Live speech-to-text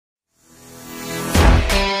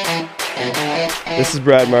This is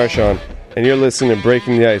Brad Marchand, and you're listening to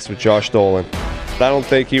Breaking the Ice with Josh Dolan. I don't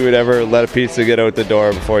think he would ever let a pizza get out the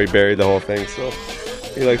door before he buried the whole thing, so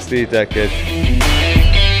he likes to eat that kid.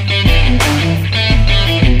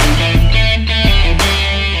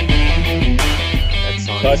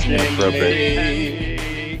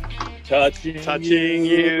 Touching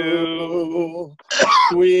you,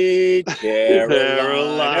 sweet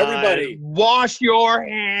Caroline. Everybody, wash your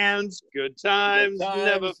hands. Good times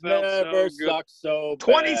never felt suck so bad.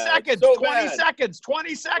 20 seconds. So 20 bad. seconds.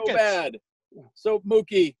 20 seconds. So bad. So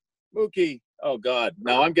Mookie. Oh God!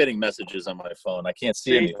 Now I'm getting messages on my phone. I can't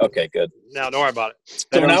see any. Okay, good. No, don't worry about it.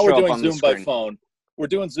 So now we're doing Zoom by phone. We're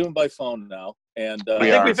doing Zoom by phone now, and I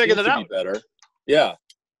think we figured it out. Better. Yeah.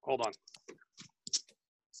 Hold on.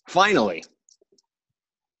 Finally.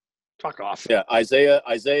 Fuck off. Yeah, Isaiah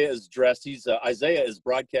is dressed. Isaiah is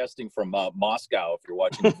broadcasting from Moscow. If you're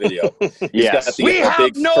watching the video, Yes. We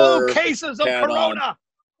have no cases of corona. On.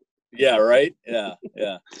 Yeah, right. Yeah.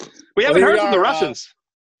 We haven't heard from the Russians.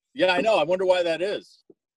 Yeah, I know. I wonder why that is.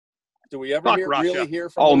 Do we ever really hear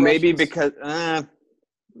from? Oh, the maybe Russians? because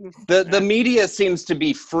the media seems to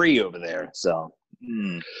be free over there. So.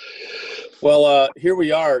 Well, here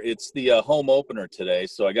we are. It's the home opener today,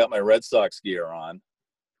 so I got my Red Sox gear on.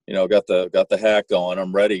 You know, got the hat going.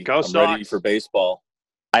 I'm ready. I'm ready for baseball.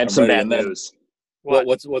 I have some bad news.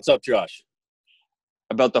 What's up, Josh?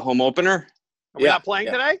 About the home opener? Are we not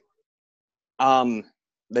playing today?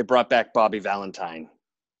 They brought back Bobby Valentine.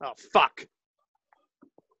 Oh, fuck.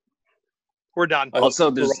 We're done.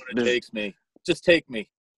 Also, takes me. Just take me.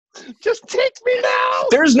 Just take me now.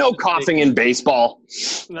 There's no coughing in baseball.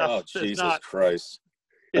 No, oh, Jesus Christ.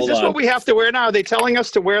 Is this what we have to wear now? Are they telling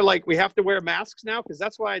us to wear, we have to wear masks now? Because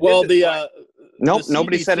that's why I did Nope, the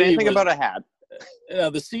nobody CDC said anything about a hat.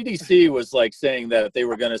 The CDC was saying that they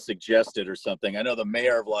were going to suggest it or something. I know the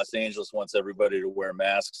mayor of Los Angeles wants everybody to wear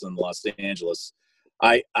masks in Los Angeles.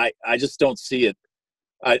 I just don't see it.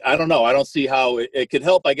 I don't know. I don't see how it could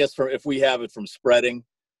help, I guess, if we have it from spreading.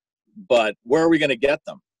 But where are we going to get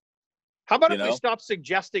them? How about if we stop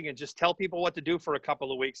suggesting and just tell people what to do for a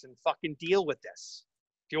couple of weeks and fucking deal with this?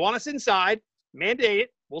 If you want us inside, mandate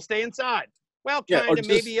it. We'll stay inside. Well, kind of.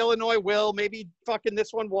 Maybe Illinois will. Maybe fucking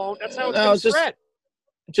this one won't. That's how it's going to spread.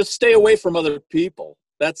 Just stay away from other people.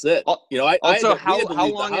 That's it. How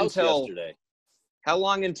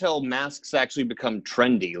long until masks actually become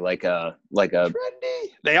trendy? Trendy?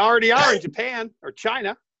 They already are in Japan or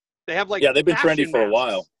China. They have they've been trendy for a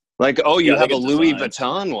while. You have a Louis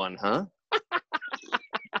Vuitton one, huh?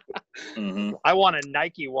 Mm-hmm. I want a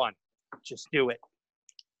Nike one. Just do it.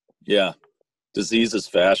 Yeah. Disease is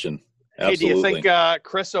fashion. Absolutely. Hey, do you think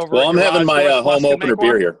Chris over I'm having my home opener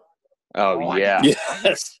beer here. Oh, yeah.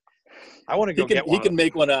 Yes. I want to go get one. He can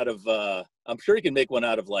make one out of I'm sure he can make one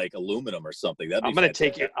out of aluminum or something. I'm going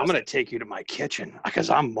to take you to my kitchen because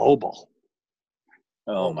I'm mobile.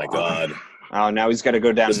 Oh my God. Oh, now he's got to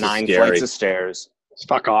go down 9 flights of stairs.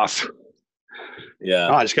 Fuck off.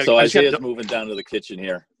 Yeah. So Isaiah's moving down to the kitchen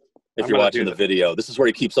here. If you're watching the video, this is where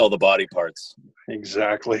he keeps all the body parts.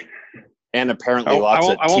 Exactly. And apparently lots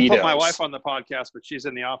of Tito's. I won't put my wife on the podcast, but she's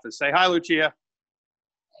in the office. Say hi, Lucia.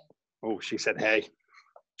 Oh, she said hey.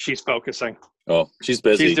 She's focusing. Oh, she's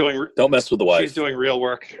busy. Don't mess with the wife. She's doing real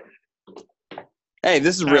work. Hey,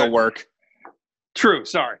 this is real work. True.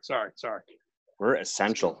 Sorry. We're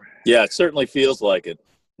essential. Yeah, it certainly feels like it.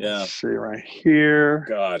 Yeah. Let's see right here.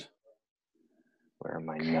 God. Where are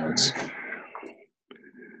my notes?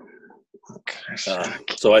 Okay.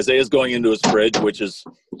 So Isaiah's going into his fridge, which is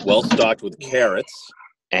well stocked with carrots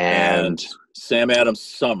and Sam Adams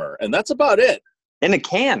Summer, and that's about it. In a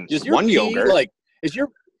can. Is your yogurt.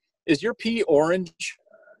 Is your pea orange?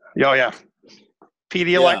 Oh yeah.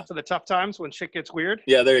 Pedialyte for the tough times when shit gets weird.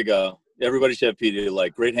 Yeah, there you go. Everybody should have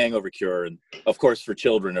Pedialyte. Great hangover cure, and of course for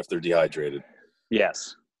children if they're dehydrated.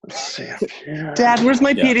 Yes. Let's see up here. Dad, where's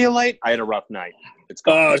my Pedialyte? I had a rough night. It's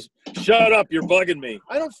gone. Shut up! You're bugging me.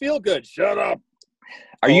 I don't feel good. Shut up.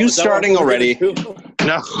 Are you starting already?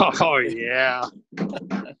 No. Oh yeah.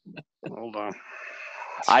 Hold on.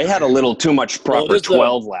 I had a little too much proper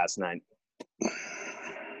 12 last night.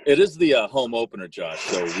 It is the home opener, Josh.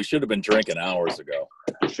 So we should have been drinking hours ago.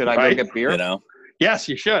 Should I go get beer? Yes,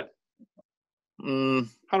 you should.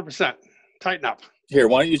 100%. Tighten up. Here,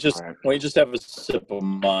 why don't you just have a sip of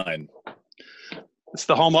mine? It's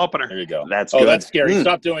the home opener. There you go. That's good. Oh, that's scary.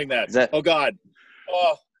 Stop doing that. Oh God.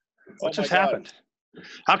 What just happened?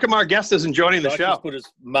 How come our guest isn't joining the show? Just put his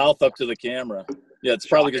mouth up to the camera. Yeah, it's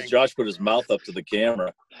probably because Josh put his mouth up to the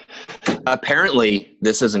camera. Apparently,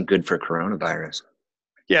 this isn't good for coronavirus.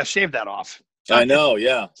 Yeah, shave that off. I know,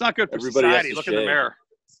 yeah. It's not good for society. Look in the mirror.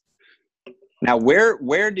 Now,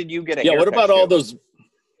 where did you get a haircut? Yeah, what about all shoot? those?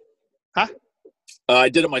 Huh? I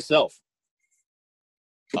did it myself.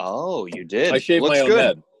 Oh, you did. I shaved Looks my own good.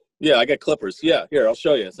 head. Yeah, I got clippers. Yeah, here, I'll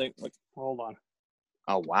show you. Hold on.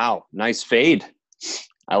 Oh, wow. Nice fade.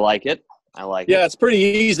 I like it. Yeah, it's pretty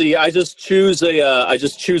easy. I just choose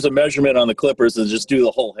a measurement on the clippers and just do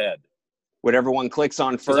the whole head. Whatever one clicks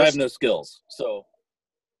on Because I have first. no skills. So,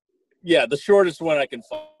 yeah, the shortest one I can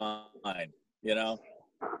find, you know?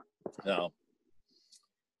 No.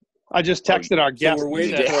 I just texted our guest. So we're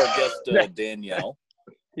waiting for our guest, Danielle.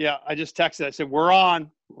 Yeah, I just texted. I said, we're on.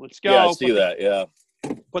 Let's go. Yeah, I see that, yeah.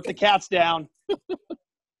 Put the cats down.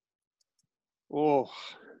 Oh,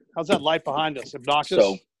 how's that light behind us? Obnoxious?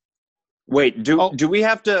 So, Wait, do we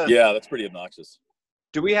have to? yeah, that's pretty obnoxious.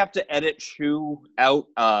 Do we have to edit Shu out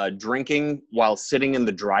drinking while sitting in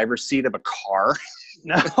the driver's seat of a car?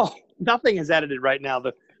 No, nothing is edited right now.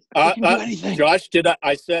 We can do anything. Josh,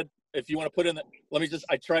 I said, if you want to put in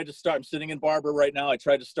I tried to start, I'm sitting in Barbara right now. I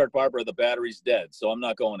tried to start Barbara, the battery's dead, so I'm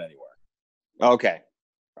not going anywhere. Okay.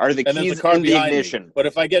 Are the And there's keys a car in the behind ignition? me. But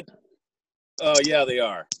if I get, yeah, they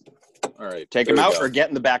are. All right. Take there them we out go. or get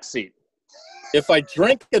in the back seat? If I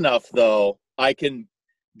drink enough, though, I can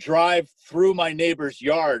drive through my neighbor's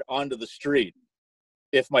yard onto the street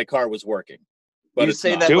if my car was working. But You it's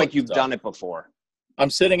say not. that like you've done it before. I'm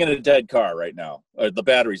sitting in a dead car right now. The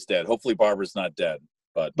battery's dead. Hopefully Barbara's not dead.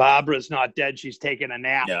 But Barbara's not dead. She's taking a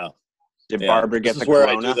nap. yeah. Did Yeah. Barbara get This the is where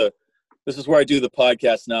corona? this is where I do the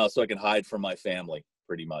podcast now, so I can hide from my family,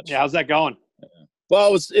 pretty much. Yeah, how's that going?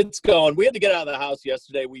 Well, it's going. We had to get out of the house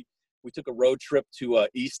yesterday. We took a road trip to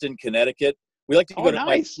Easton, Connecticut. We like to go to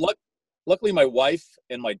nice. Luckily, my wife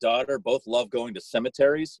and my daughter both love going to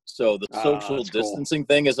cemeteries, so the social that's cool. distancing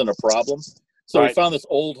thing isn't a problem. So Right. we found this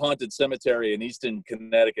old haunted cemetery in Easton,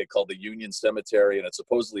 Connecticut called the Union Cemetery, and it's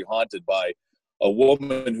supposedly haunted by a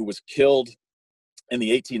woman who was killed in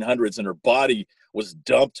the 1800s, and her body was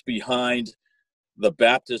dumped behind the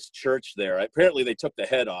Baptist church there. Apparently, they took the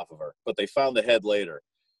head off of her, but they found the head later.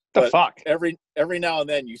 The But fuck? Every now and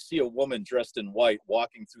then, you see a woman dressed in white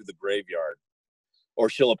walking through the graveyard, or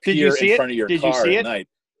she'll appear in front of your car at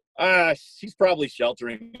night. She's probably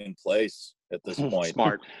sheltering in place at this point.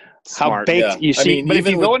 Smart. How Smart. baked yeah. you see? I mean, but if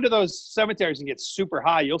even you go into those cemeteries and get super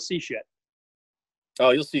high, you'll see shit.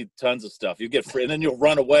 Oh, you'll see tons of stuff. You get free, and then you'll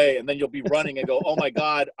run away, and then you'll be running and go, "Oh my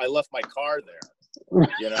God, I left my car there."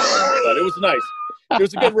 You know, but it was nice. It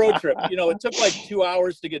was a good road trip. You know, it took like 2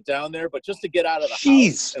 hours to get down there, but just to get out of the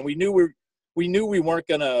house, and we knew we weren't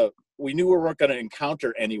gonna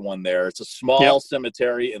encounter anyone there. It's a small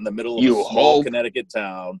cemetery in the middle of a small Connecticut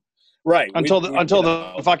town, right? Until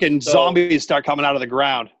the fucking zombies start coming out of the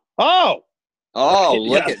ground. Oh,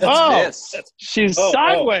 look at this. She's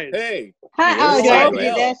sideways. Hey. Hi, do I do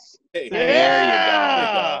this? Hey. There you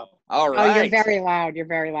go. All right. Oh, you're very loud. You're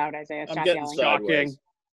very loud, Isaiah. Stop I'm getting yelling. sideways.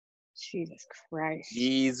 Jesus Christ.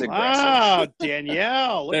 He's aggressive. Wow,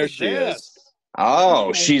 Danielle. Look There at she this. is.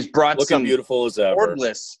 Oh, she's brought Looking some beautiful as ever.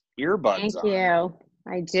 cordless earbuds Thank on. you.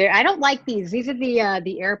 I do. I don't like these. These are the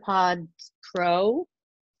AirPods Pro.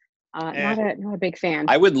 Not a big fan.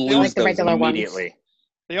 I would I lose like the those regular ones. immediately.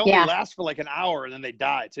 They only Yeah. last for like an hour and then they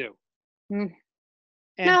die too. Mm.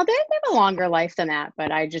 And No, they have a longer life than that,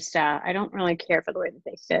 but I just I don't really care for the way that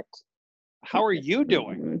they sit. how are you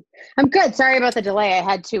doing? Mhm. I'm good. Sorry about the delay. I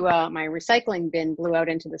had to my recycling bin blew out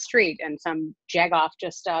into the street and some jagoff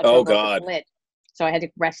just Oh, drove over God. the lid. So I had to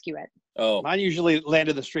rescue it. Oh, Mine usually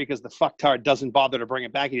landed the street because the fucktard doesn't bother to bring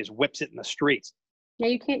it back. He just whips it in the streets. Yeah,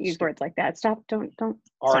 you can't use words like that. Stop. Don't.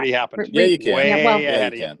 Already stop. happened. Yeah, you can. Way Yeah, well-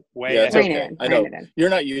 ahead of Yeah, you. you can. Way yeah, it's ahead. Rein okay. it in, I know. rein it in. You're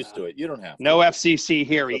not used to it. You don't have to. No FCC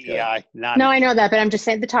here, Okay. EEI. None. No, I know that, but I'm just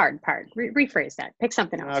saying the tard part. Rephrase that. Pick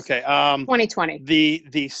something else. Okay. 2020.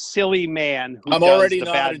 The silly man who I'm does already the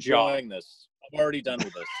not bad job. enjoying this. I'm already done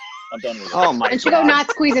with this. I'm done with it. Oh Why my don't you go god. not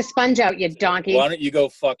squeeze a sponge out, you donkey? Why don't you go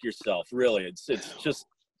fuck yourself? Really, it's just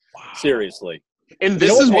seriously. And this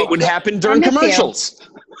You know is what? what would happen during miss you. commercials.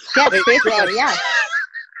 Yes, Hey, basically, Josh. yeah.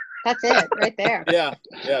 That's it, right there. Yeah,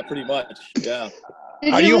 pretty much. Yeah.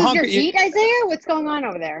 Did Are you you lose hungry? your heat, Isaiah? What's going on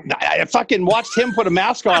over there? I fucking watched him put a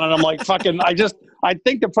mask on, and I'm like, fucking. I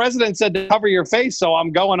think the president said to cover your face, so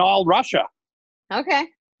I'm going all Russia. Okay.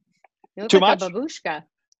 You look Too like much? a babushka.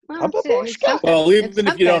 Well, A it's babushka? something. Well, It's even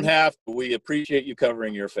if you don't something. have to, we appreciate you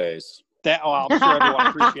covering your face. I'm sure everyone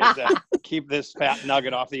appreciates that. Keep this fat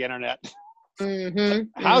nugget off the internet.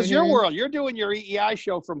 How's your world? You're doing your EEI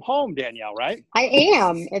show from home, Danielle, right? I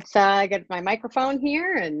am. It's I got my microphone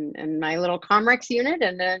here and my little Comrex unit,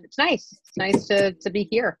 and it's nice. It's nice to be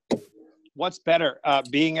here. What's better,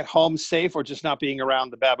 being at home safe or just not being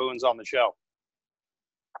around the baboons on the show?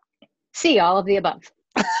 See all of the above.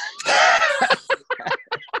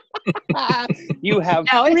 You have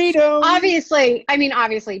No, it's freedom. obviously,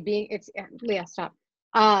 Leah, stop.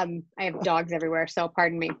 I have dogs everywhere, so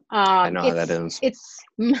pardon me. I know how that is. It's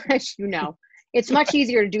much, it's much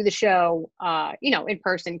easier to do the show, in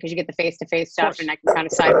person because you get the face-to-face stuff, and I can kind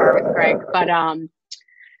of sidebar with Greg. But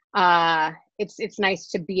it's nice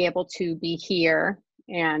to be able to be here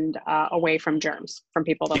and away from germs, from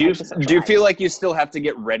people that like to socialize. Do you feel like you still have to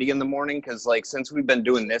get ready in the morning? Because like since we've been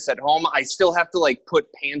doing this at home, I still have to like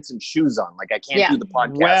put pants and shoes on. Like I can't do the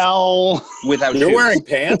podcast without You're shoes. wearing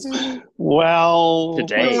pants? Well,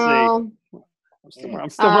 today. I'm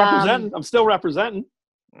still representing. I'm still representing.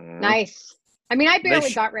 Nice. I mean, I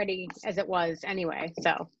barely got ready as it was anyway.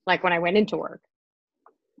 So like when I went into work,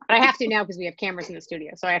 but I have to now because we have cameras in the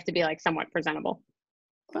studio, so I have to be like somewhat presentable.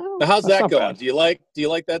 Now, how's that going? Do you like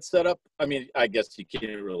that setup? I mean, I guess you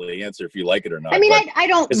can't really answer if you like it or not. I mean, I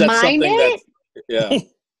don't mind it. Yeah.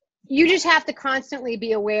 You just have to constantly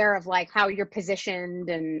be aware of like how you're positioned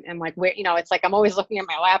and like where, it's like I'm always looking at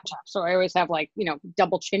my laptop, so I always have like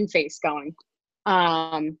double chin face going.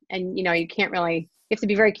 And you can't really. You have to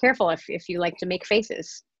be very careful if you like to make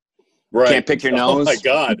faces. Right. Can't pick your nose. Oh my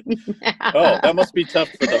God. Oh, that must be tough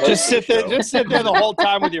for the host. Just sit there the whole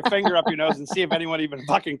time with your finger up your nose and see if anyone even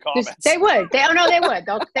fucking comments. They would. They would.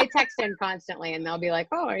 They text in constantly and they'll be like,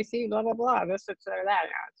 "Oh, I see, blah blah blah, this or that."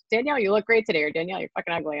 Danielle, you look great today, or Danielle, you're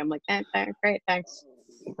fucking ugly. I'm like, great, thanks.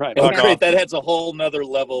 Right. Oh, great. That adds a whole nother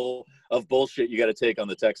level of bullshit you got to take on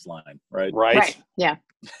the text line, right? Right. Yeah.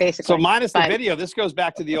 Basically. So minus the video, this goes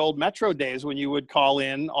back to the old Metro days when you would call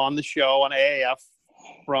in on the show on AAF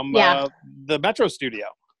from the Metro studio.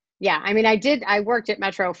 Yeah, I mean, I worked at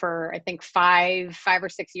Metro for I think five or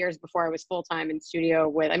 6 years before I was full time in studio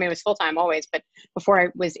with. I mean, it was full time always, but before I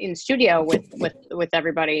was in studio with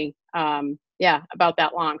everybody, about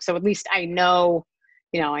that long. So at least I know,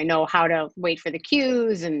 I know how to wait for the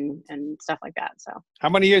cues and stuff like that. So. How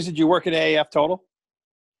many years did you work at AAF total?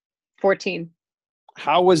 14.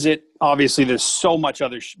 How was it? Obviously, there's so much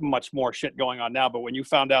more shit going on now. But when you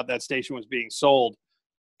found out that station was being sold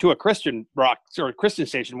to a Christian rock or a Christian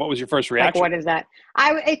station, what was your first reaction? Like, what is that?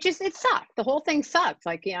 It sucked. The whole thing sucked.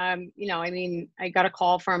 Like, I mean, I got a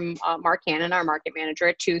call from Mark Hannon, our market manager,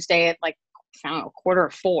 at Tuesday at like, I don't know,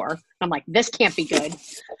 3:45. I'm like, this can't be good.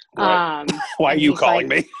 Right. Why are you calling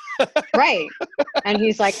me? Right. And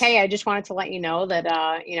he's like, hey, I just wanted to let you know that,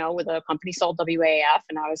 with a company sold WAF.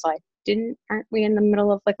 And I was like, aren't we in the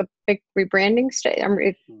middle of like a big rebranding stage?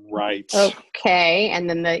 Right. Okay. And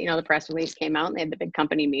then the press release came out and they had the big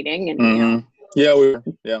company meeting and,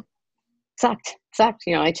 Sucked.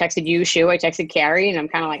 I texted you, Shu, I texted Carrie, and I'm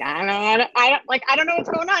kind of like, I don't know what's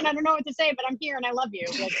going on. I don't know what to say, but I'm here and I love you.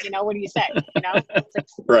 Like, what do you say? It's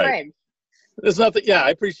like, right. Greg. There's nothing. Yeah, I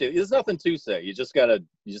appreciate it. There's nothing to say. You just gotta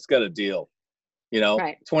deal.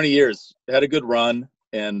 Right. 20 years had a good run,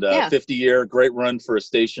 and 50-year great run for a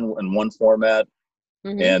station in one format,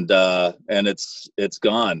 and it's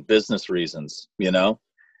gone. Business reasons,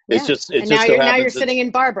 It's just now you're sitting in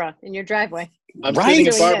Barbara in your driveway. I'm sitting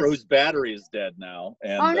in Barbara, whose battery is dead now.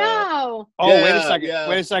 And, oh no! Wait a second. Yeah.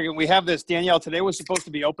 Wait a second. We have this. Danielle, today was supposed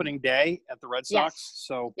to be opening day at the Red Sox,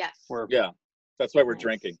 so that's why we're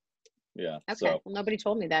drinking. Yeah. Okay. So. Well, nobody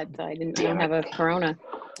told me that. I don't have a Corona.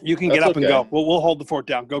 You can get up and go. We'll hold the fort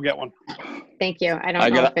down. Go get one. Thank you. I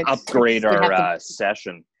gotta upgrade our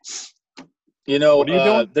session. What are you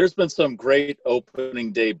doing? There's been some great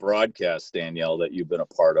opening day broadcasts, Danielle, that you've been a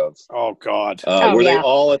part of. Oh God. Were they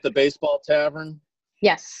all at the baseball tavern?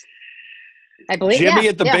 Yes. I believe Jimmy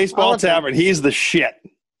at the baseball tavern. He's the shit.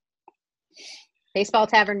 Baseball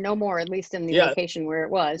tavern, no more, at least in the location where it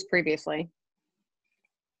was previously.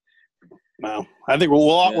 Well, I think we're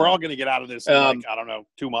all going to get out of this in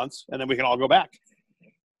 2 months, and then we can all go back.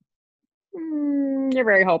 You're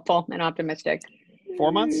very hopeful and optimistic.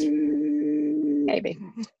 4 months? Maybe.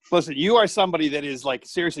 Listen, you are somebody that is like,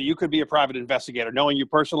 seriously, you could be a private investigator, knowing you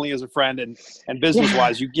personally as a friend and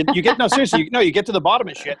business-wise. You get no, seriously, you get to the bottom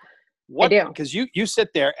of shit. I do. Because you sit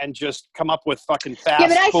there and just come up with fucking fast.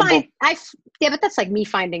 Yeah, but that's like me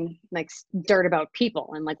finding like dirt about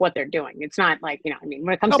people and like what they're doing. It's not like,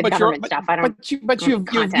 when it comes to government stuff, I don't. But you've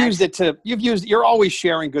used it to. You're always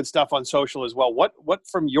sharing good stuff on social as well. What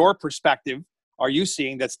from your perspective are you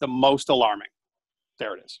seeing that's the most alarming?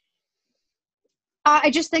 There it is.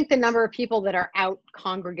 I just think the number of people that are out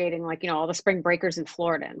congregating, like, all the spring breakers in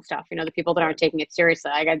Florida and stuff, the people that aren't taking it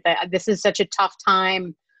seriously. This is such a tough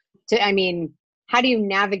time how do you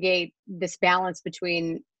navigate this balance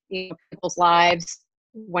between people's lives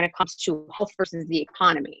when it comes to health versus the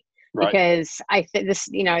economy? because I think this,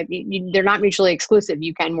 they're not mutually exclusive.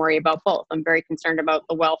 You can worry about both. I'm very concerned about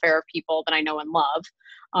the welfare of people that I know and love.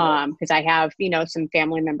 Because I have, some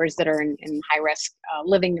family members that are in high risk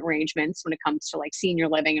living arrangements when it comes to like senior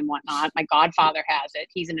living and whatnot. My godfather has it.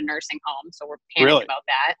 He's in a nursing home. So we're panicking about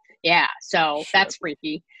that. Yeah. So that's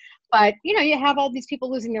freaky. But, you have all these people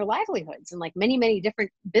losing their livelihoods and like many, many different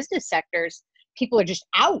business sectors. People are just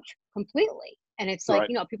out completely. And it's like,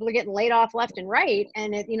 people are getting laid off left and right.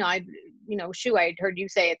 And I heard you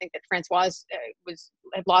say, I think that Francoise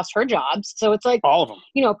had lost her jobs. So it's like all of them,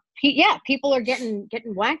 people are getting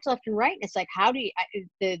whacked left and right. And it's like, how do you,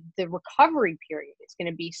 the recovery period is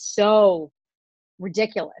going to be so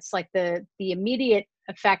ridiculous. Like the immediate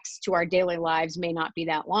effects to our daily lives may not be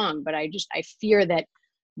that long, but I fear that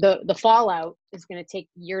the fallout is going to take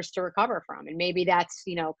years to recover from. And maybe that's,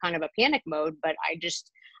 kind of a panic mode, but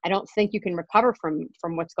I don't think you can recover from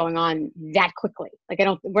what's going on that quickly. Like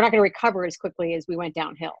we're not going to recover as quickly as we went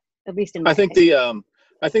downhill, at least in my opinion.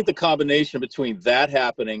 I think the combination between that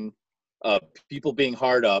happening, people being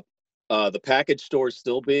hard up, the package stores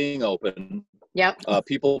still being open,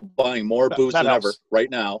 people buying more booze than ever right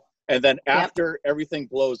now. And then after everything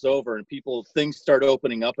blows over and things start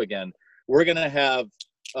opening up again, we're going to have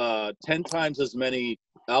 10 times as many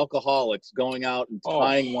alcoholics going out and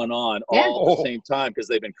tying one on all at the same time because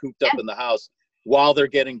they've been cooped up in the house while they're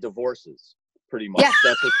getting divorces. Pretty much,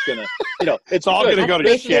 that's what's gonna. It's all gonna go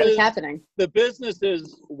to shit. What's happening? The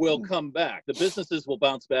businesses will come back. The businesses will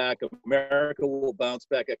bounce back. America will bounce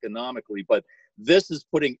back economically. But this is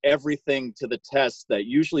putting everything to the test that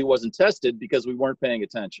usually wasn't tested because we weren't paying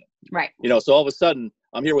attention. Right. So all of a sudden,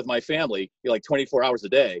 I'm here with my family, like 24 hours a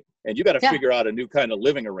day, and you got to figure out a new kind of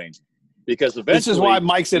living arrangement because eventually. This is why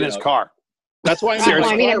Mike's in his car. That's why I'm in my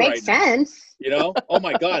car. It makes sense. Oh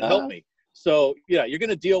my God, help me. So, you're going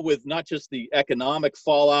to deal with not just the economic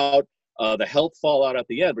fallout, the health fallout at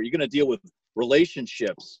the end, but you're going to deal with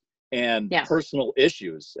relationships and personal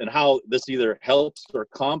issues and how this either helps or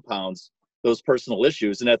compounds those personal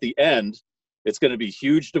issues. And at the end, it's going to be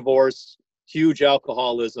huge divorce, huge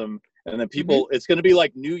alcoholism. And then people, it's going to be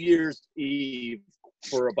like New Year's Eve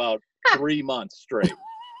for about 3 months straight.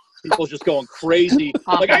 People just going crazy.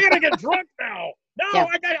 Like, I got to get drunk now. No,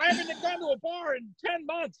 I haven't gone to a bar in 10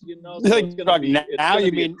 months, So it's gonna be, now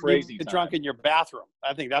you mean crazy drunk in your bathroom.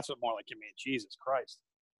 I think that's what more like you mean. Jesus Christ.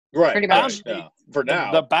 Right. Pretty much. For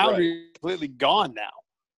now. The boundary is completely gone now.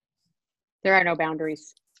 There are no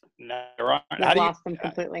boundaries. No, there aren't. We've lost them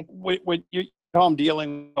completely. When you home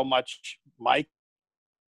dealing so much, Mike,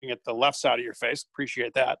 at the left side of your face,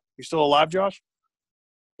 appreciate that. You still alive, Josh?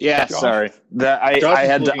 Yeah, Josh? Sorry. I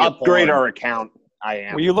had to upgrade our account. I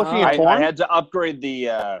am. Were you looking at porn? I had to upgrade the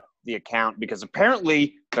account because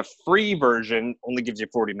apparently the free version only gives you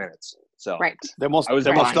 40 minutes. So They must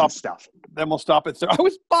stop stuff. Then we'll stop it. I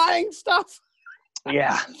was buying stuff.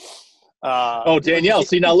 Yeah. Danielle.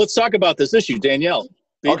 See, now let's talk about this issue, Danielle.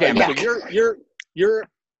 Okay. So you're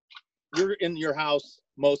in your house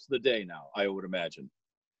most of the day now, I would imagine.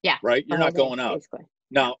 Yeah. Right. You're not going out basically.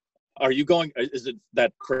 now. Are you going? Is it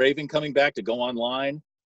that craving coming back to go online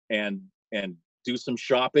and do some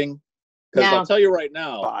shopping? Because I'll tell you right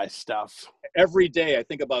now, buy stuff every day. I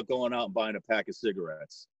think about going out and buying a pack of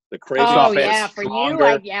cigarettes. The craving is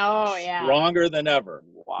stronger, you. Stronger than ever.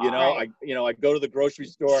 Wow. I go to the grocery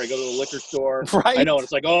store, I go to the liquor store. Right. I know, and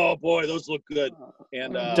it's like, oh boy, those look good.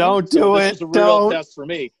 And don't do it. This is a real test for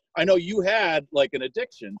me. I know you had like an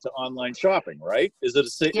addiction to online shopping, right? Is it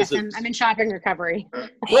a? Yes, I'm in shopping recovery.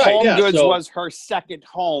 Right. Home Goods was her second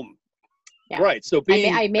home. Yeah. Right. So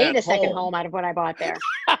I made a second home out of what I bought there.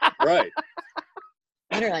 Right.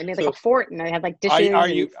 Literally, I made like a fort, and I had like dishes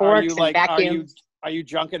and forks and vacuums. Are you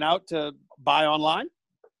junking out to buy online?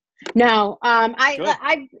 No.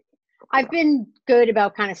 I've been good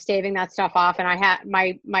about kind of staving that stuff off, and I have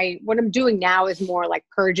my what I'm doing now is more like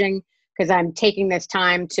purging because I'm taking this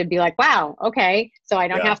time to be like, wow, okay, so I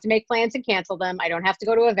don't have to make plans and cancel them. I don't have to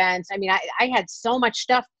go to events. I mean, I had so much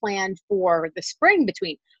stuff planned for the spring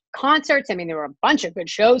between concerts. I mean, there were a bunch of good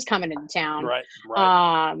shows coming into town. Right.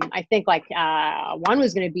 I think like one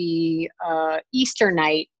was going to be Easter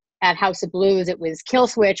night at House of Blues. It was Kill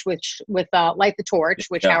Switch, with Light the Torch,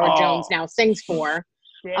 which Howard Jones now sings for.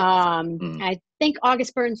 I think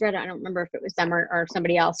August Burns Red. I don't remember if it was them or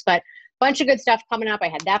somebody else, but a bunch of good stuff coming up. I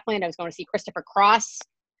had that planned. I was going to see Christopher Cross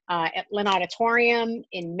at Lynn Auditorium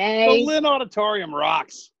in May. The Lynn Auditorium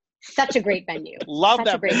rocks. Such a great venue. Love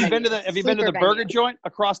that. Have you been to the burger joint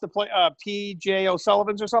across the P.J.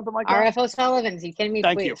 O'Sullivan's or something like that? R.F. O'Sullivan's. Are you kidding me?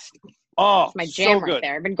 Thank you. Oh, it's my jam so good. right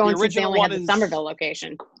there. I've been going since they only had the Somerville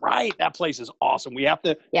location. Right, that place is awesome. We have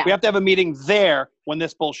to have a meeting there when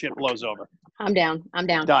this bullshit blows over. I'm down.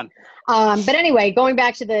 Done. But anyway, going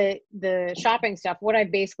back to the shopping stuff, what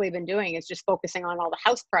I've basically been doing is just focusing on all the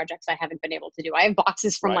house projects I haven't been able to do. I have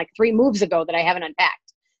boxes from like 3 moves ago that I haven't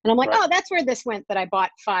unpacked. And I'm like, oh, that's where this went that I bought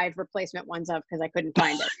 5 replacement ones of because I couldn't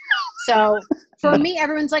find it. So for me,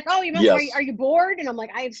 everyone's like, oh, are you bored? And I'm like,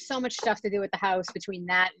 I have so much stuff to do at the house between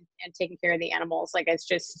that and taking care of the animals. Like, it's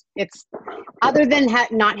other than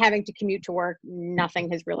not having to commute to work,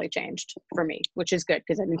 nothing has really changed for me, which is good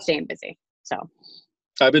because I've been staying busy. So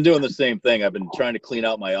I've been doing the same thing. I've been trying to clean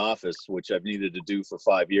out my office, which I've needed to do for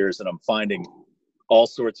 5 years. And I'm finding all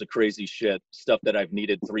sorts of crazy stuff that I've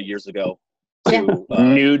needed 3 years ago.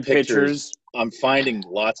 Nude pictures. I'm finding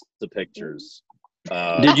lots of pictures.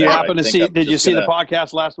 Did you happen to see? Did you see the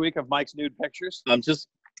podcast last week of Mike's nude pictures?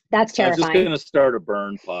 That's terrifying. I'm just gonna start a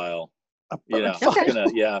burn pile.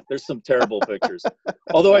 There's some terrible pictures.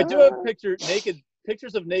 Although I do have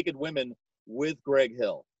pictures of naked women with Greg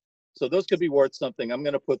Hill, so those could be worth something. I'm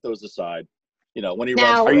gonna put those aside. When he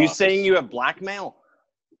runs. Are you saying you have blackmail?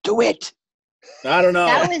 Do it. I don't know.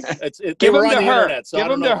 Give them to her. Give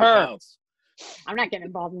them to her. I'm not getting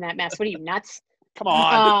involved in that mess. What are you, nuts? Come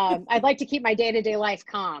on. I'd like to keep my day-to-day life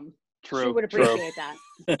calm. True. She would appreciate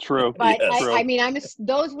that. True. But I mean,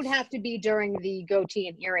 those would have to be during the goatee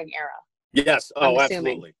and earring era. Yes. Oh,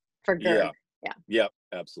 absolutely. For Greg. Yeah,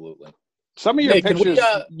 absolutely. Some of your pictures,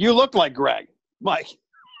 you look like Greg, Mike.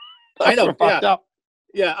 I know. Fucked up.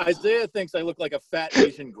 Yeah, Isaiah thinks I look like a fat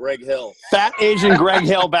Asian Greg Hill. Fat Asian Greg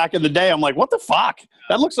Hill back in the day. I'm like, what the fuck?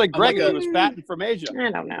 That looks like Greg if he was fat and from Asia.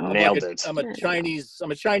 I don't know. Nailed it. I'm a Chinese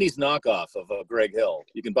knockoff of Greg Hill.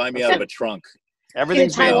 You can buy me out of a trunk.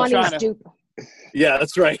 Everything's made in China. Yeah,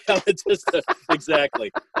 that's right.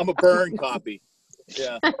 Exactly. I'm a burn copy.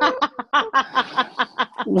 Yeah.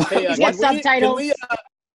 Hey, subtitles.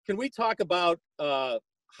 Can we talk about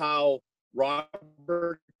how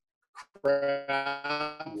Robert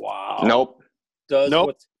Kraft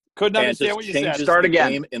couldn't understand what you said. Start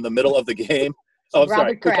again. In the middle of the game. Oh,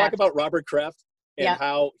 sorry. Kraft. We talk about Robert Kraft and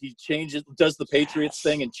how he does the Patriots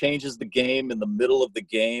thing and changes the game in the middle of the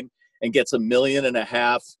game and gets 1.5 million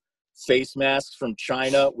face masks from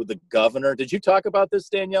China with the governor. Did you talk about this,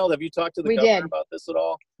 Danielle? Have you talked to the governor about this at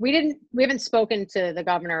all? We haven't spoken to the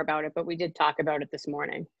governor about it, but we did talk about it this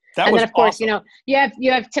morning. And then, of course, awesome.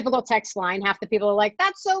 You have typical text line. Half the people are like,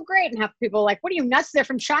 "That's so great," and half the people are like, "What are you nuts? They're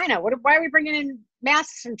from China. Why are we bringing in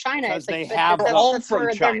masks from China?" Because they have all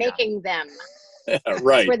from China. They're making them. Right.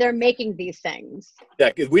 That's where they're making these things. Yeah,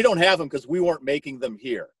 because we don't have them because we weren't making them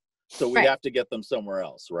here, so we have to get them somewhere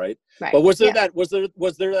else, right? Right. But was there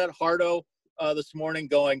that Hardo this morning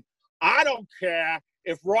going, "I don't care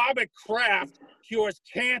if Robert Kraft cures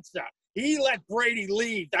cancer. He let Brady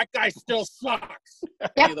leave. That guy still sucks."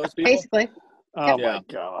 Yep, those people? Basically. Oh, my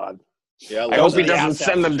God. Yeah, I hope he doesn't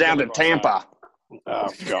send them down to Tampa. Oh,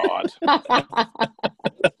 God.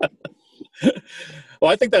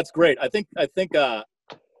 Well, I think that's great. I think I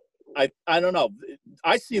don't know.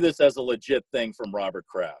 I see this as a legit thing from Robert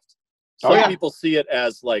Kraft. Some people see it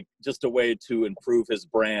as like just a way to improve his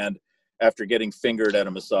brand after getting fingered at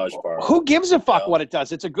a massage parlor. Who gives a fuck what it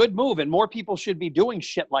does? It's a good move, and more people should be doing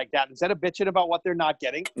shit like that instead of bitching about what they're not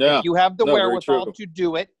getting. Yeah. If you have the wherewithal to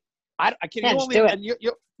do it,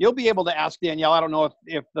 you'll be able to ask Danielle. I don't know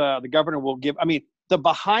if the governor will give. I mean, the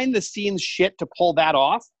behind the scenes shit to pull that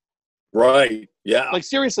off. Right. Yeah. Like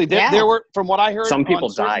seriously, there were, from what I heard, some people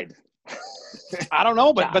died. I don't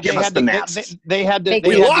know, but they had to.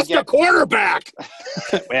 We lost a quarterback.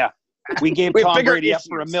 Yeah. We gave Tom Brady up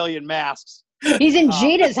for 1 million masks. He's in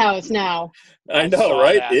Jeter's house now. I know,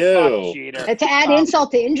 right? Ew. To add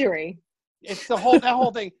insult to injury. It's that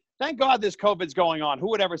whole thing. Thank God this COVID's going on. Who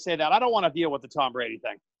would ever say that? I don't want to deal with the Tom Brady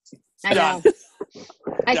thing. I know.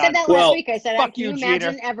 I said that last week. I said, can you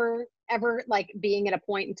imagine ever like being at a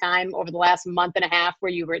point in time over the last month and a half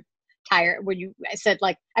where you were tired, where you said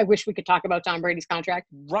like, I wish we could talk about Tom Brady's contract.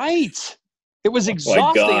 Right. It was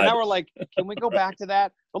exhausting. And now we're like, can we go back to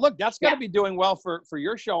that? But look, that's got to be doing well for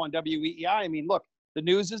your show on WEEI. I mean, look, the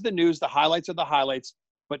news is the news. The highlights are the highlights.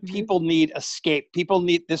 But people need escape.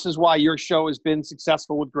 This is why your show has been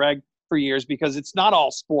successful with Greg for years, because it's not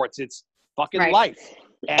all sports. It's fucking life.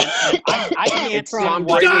 And I can't stand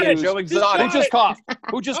watching news. Joe Exotic. Who just coughed?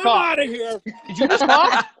 Who just coughed? I'm out of here. Did you just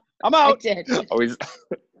cough? I'm out. I did. Always.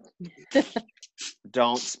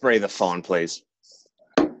 Don't spray the phone, please.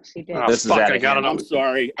 She did. This is I'm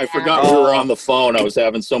sorry. I forgot we were on the phone. I was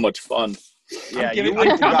having so much fun. Yeah, you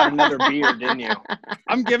went and got another beer, didn't you?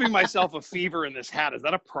 I'm giving myself a fever in this hat. Is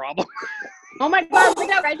that a problem? Oh my God,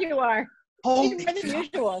 look how red you are. Holy Even more than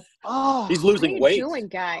usual. Oh, He's losing weight. Doing,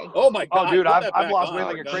 guy? Oh my God. Oh, dude, I've lost weight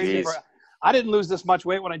like a crazy. I didn't lose this much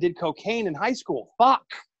weight when I did cocaine in high school. Fuck.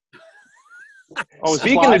 Oh,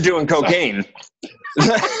 speaking of doing cocaine.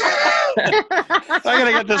 I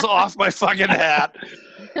gotta get this off my fucking hat.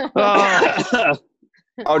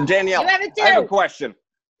 Oh, Danielle, I have a question.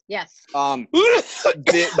 Yes.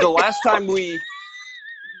 The last time we...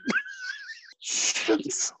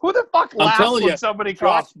 Who the fuck laughs when somebody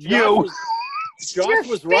coughs? You. Josh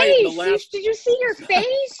was right in the last... Did you see your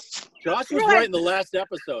face? Josh was right in the last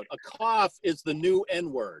episode. A cough is the new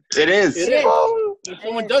N-word. It is. It is. If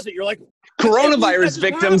someone does it, you're like... Coronavirus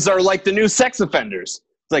victims are like the new sex offenders.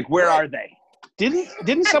 It's like, where are they?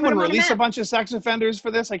 Didn't someone release a bunch of sex offenders for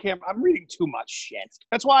this? I'm reading too much shit.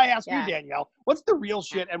 That's why I asked you, Danielle. What's the real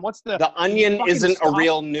shit and what's the... The Onion isn't a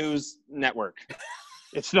real news network.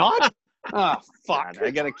 It's not? Oh, fuck. God,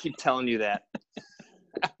 I gotta keep telling you that.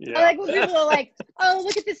 Yeah. I like when people are like, oh,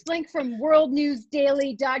 look at this link from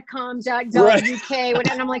worldnewsdaily.com.uk.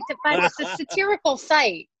 And I'm like, it's a satirical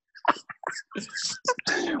site.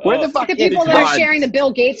 Where the fuck the people that are sharing the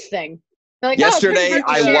Bill Gates thing? Like, yesterday,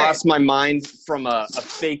 I lost my mind from a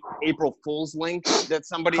fake April Fool's link that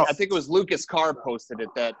somebody, I think it was Lucas Carr, posted it,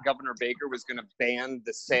 that Governor Baker was going to ban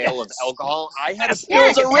the sale of alcohol. I had a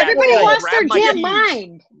everybody lost their damn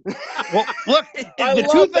mind. Well, look,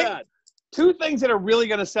 the two things that are really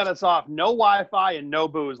going to set us off: no Wi-Fi and no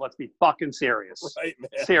booze. Let's be fucking serious. Right, man.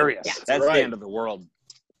 Serious. Yeah. That's the end of the world.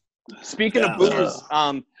 Speaking of booze,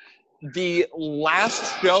 the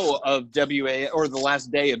last show of WA, or the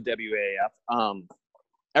last day of WAF,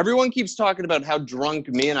 everyone keeps talking about how drunk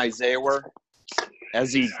me and Isaiah were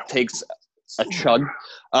as he takes a chug.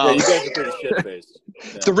 Yeah, you guys are pretty shit-faced.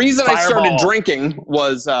 Yeah. The reason I started drinking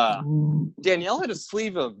was Danielle had a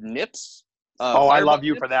sleeve of Nips. I love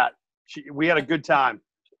you for that. We had a good time.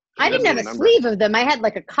 I didn't have a sleeve of them. I had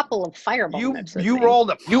like a couple of Fireball Nips. You rolled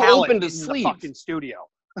a pallet. You opened a in sleeve. The fucking studio.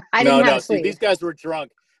 I didn't have a sleeve. See, these guys were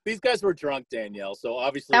drunk. These guys were drunk, Danielle. So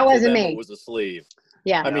obviously that wasn't me. It was a sleeve.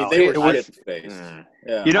 Yeah. I mean, they were shit-faced.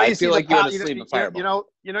 Yeah. You know, I feel like you had a sleeve of Fireball.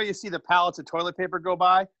 You see the pallets of toilet paper go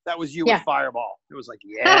by? That was you with Fireball. It was like,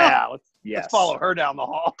 let's follow her down the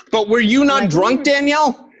hall. But were you not drunk,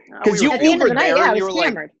 Danielle? Because you Ubered there and you were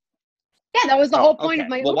like... Yeah, that was the whole point of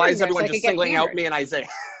my Uber. Well, why is everyone just singling out me and Isaiah?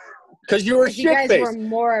 Because you were shit-faced. You guys were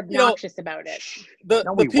more obnoxious about it. The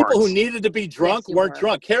people who needed to be drunk weren't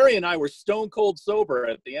drunk. Carrie and I were stone cold sober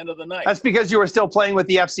at the end of the night. That's because you were still playing with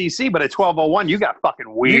the FCC, but at 12:01, you got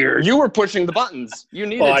fucking weird. You were pushing the buttons. You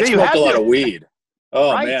needed I smoked a lot of weed.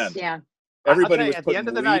 Oh, right? Man. Yeah. Everybody was at the end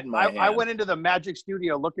of the night, I went into the Magic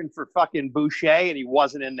Studio looking for fucking Boucher, and he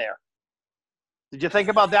wasn't in there. Did you think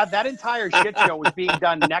about that? That entire shit show was being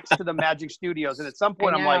done next to the Magic Studios, and at some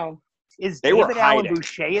point, I'm like, is David Allen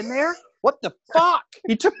Boucher in there? What the fuck?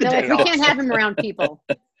 He took the day off. We off. can't have him around people.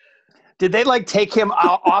 Did they take him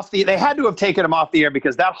off the? They had to have taken him off the air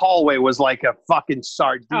because that hallway was like a fucking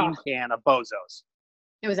sardine can of bozos.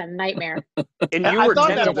 It was a nightmare. And you were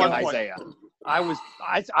gentle with Isaiah. I was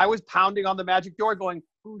pounding on the magic door, going,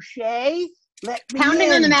 Boucher, let me pounding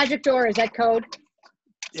in. on the magic door. Is that code?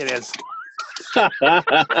 It is.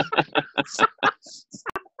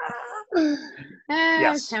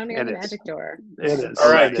 Yes, pounding on the magic door. It is.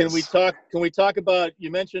 All right, can we talk about,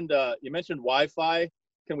 you mentioned Wi-Fi.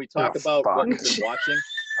 Can we talk about what we've been watching?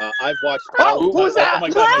 I've watched who was that? Oh my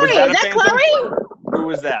God, Chloe, is that Chloe? Who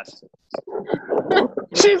was that?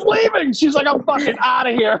 She's leaving. She's like, I'm fucking out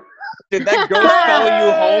of here. Did that ghost follow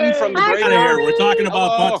you home from the break? Out of here. We're talking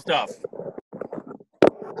about butt stuff.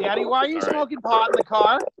 Daddy, why are you smoking pot in the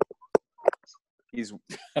car? He's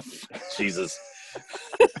Jesus.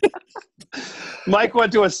 Mike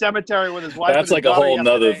went to a cemetery with his wife. That's like a whole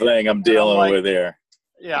nother thing I'm dealing with here.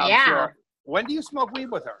 Yeah, I'm sure. When do you smoke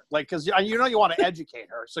weed with her? Like, because you want to educate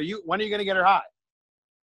her. So when are you going to get her high?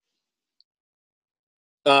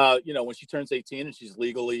 When she turns 18 and she's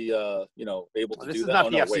legally, able to do that. This is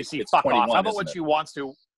not the FCC. It's Fuck 21, off. How about when she wants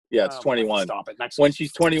to? Yeah, it's 21. Stop it. When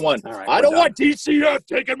she's 21. Right, I don't want DCF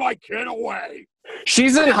taking my kid away.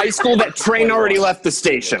 She's in high school. That train already left the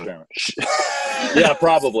station. Yeah,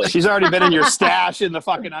 probably. She's already been in your stash in the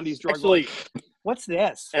fucking undies drawer. Actually, what's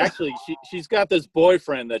this? Actually, she's got this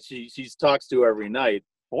boyfriend that she talks to every night.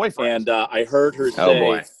 Boyfriend. And I heard her say, "Oh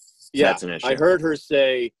boy, yeah, that's an issue." I heard her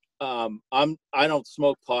say, I don't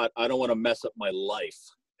smoke pot. I don't want to mess up my life.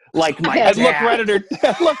 Like my dad. Look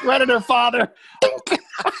right at her father.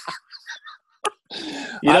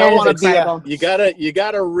 You don't want to be. You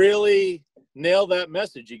gotta really nail that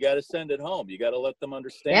message. You got to send it home. You got to let them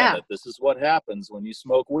understand that this is what happens when you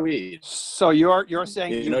smoke weed. So you're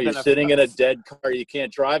saying you're sitting in a dead car. You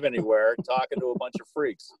can't drive anywhere, talking to a bunch of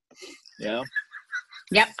freaks. Yeah.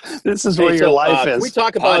 Yep. This is where your life is. Can we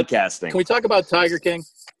talk about podcasting? Can we talk about Tiger King?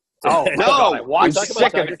 Oh no! I'm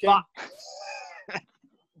sick of it.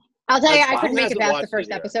 I'll tell you, I couldn't make it past the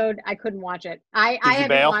first episode. I couldn't watch it. I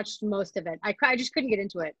haven't watched most of it. I just couldn't get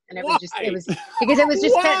into it, and it was because it was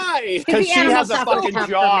just why? Because she has a fucking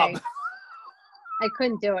job. I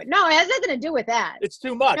couldn't do it. No, it has nothing to do with that. It's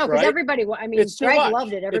too much. No, because everybody. I mean, Greg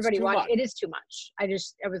loved it. Everybody watched. It is too much. I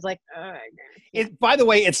was like. By the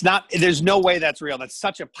way, it's not. There's no way that's real. That's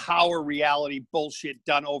such a power reality bullshit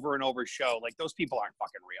done over and over show. Like those people aren't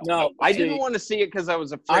fucking real. No, I didn't want to see it because I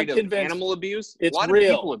was afraid of animal abuse. It's a lot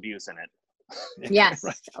real. of people abuse in it. Yes,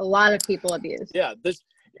 a lot of people abuse. Yeah,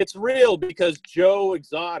 it's real because Joe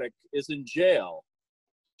Exotic is in jail.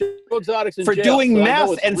 Joe Exotic's in for jail, doing so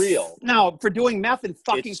meth and real. No, for doing meth and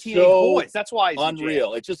fucking it's teenage boys. That's why he's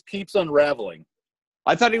unreal. It just keeps unraveling.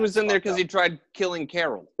 I thought he was in there because he tried killing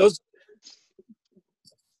Carol.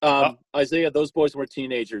 Isaiah, those boys were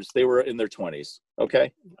teenagers. They were in their 20s.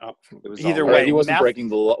 Okay. Either way, he wasn't breaking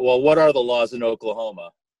the law. Well, what are the laws in Oklahoma?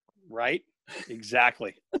 Right.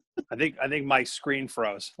 Exactly. I think Mike's screen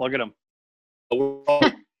froze. Look at him.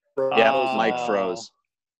 Yeah, Mike froze.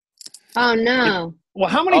 Oh no. Well,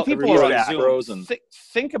 how many people are on Zoom? Frozen.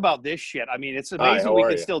 Think about this shit. I mean, it's amazing we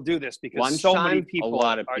can still do this because so many people. A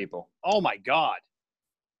lot of people. Oh my God.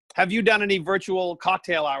 Have you done any virtual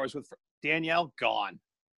cocktail hours with Danielle? Gone.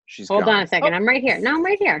 She's Hold gone. on a second. I'm right here. No, I'm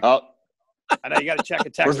right here. Oh. I know you got to check a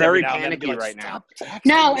text. We're very panicky right now.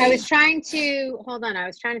 No, I was trying to hold on. I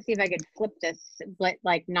was trying to see if I could flip this, but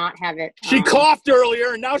like not have it. She coughed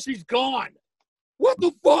earlier and now she's gone. What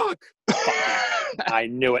the fuck? I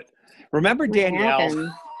knew it. Remember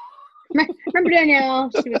Danielle? Remember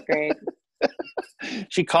Danielle? She was great.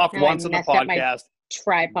 She coughed once on the podcast.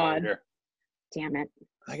 Tripod. Damn it.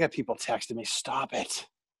 I got people texting me. Stop it.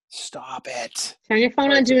 Stop it. Turn your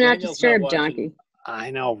phone on Do Not Disturb, donkey.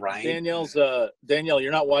 I know, right? Danielle,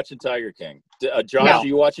 you're not watching Tiger King. Josh, are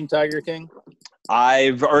you watching Tiger King?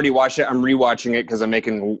 I've already watched it. I'm rewatching it because I'm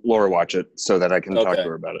making Laura watch it so that I can talk to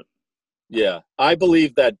her about it. Yeah. I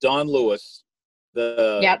believe that Don Lewis,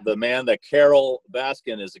 the man that Carol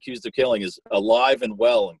Baskin is accused of killing, is alive and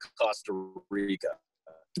well in Costa Rica.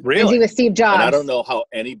 Really? He was Steve Jobs. And I don't know how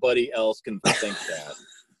anybody else can think that.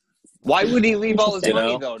 Why would he leave all his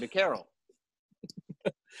money, though, to Carol?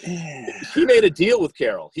 He made a deal with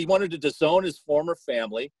Carol. He wanted to disown his former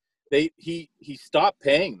family. He stopped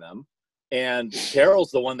paying them, and Carol's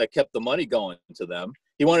the one that kept the money going to them.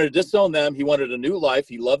 He wanted to disown them. He wanted a new life.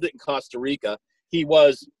 He loved it in Costa Rica. He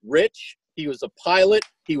was rich. He was a pilot.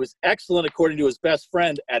 He was excellent, according to his best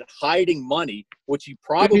friend, at hiding money, which he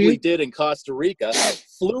probably did in Costa Rica.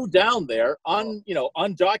 Flew down there,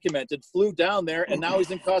 undocumented, flew down there, and now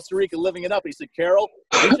he's in Costa Rica living it up. He said, Carol,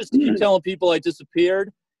 you just keep telling people I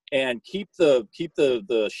disappeared and keep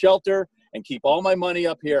the shelter and keep all my money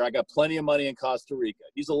up here. I got plenty of money in Costa Rica.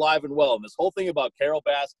 He's alive and well. And this whole thing about Carol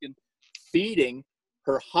Baskin feeding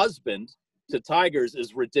her husband to tigers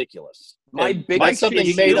is ridiculous. My biggest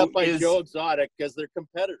something made up by Joe Exotic because they're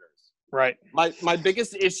competitors. Right. My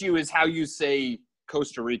biggest issue is how you say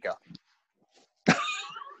Costa Rica. Did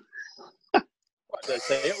I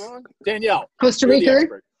say it wrong? Danielle. Costa Rica?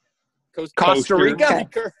 Costa Rica?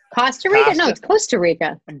 Costa Rica? No, it's Costa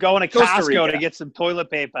Rica. I'm going to Costco to get some toilet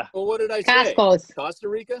paper. Well, what did I say? Costa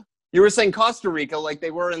Rica? You were saying Costa Rica like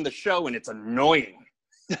they were in the show, and it's annoying.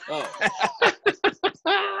 Oh.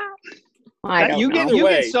 You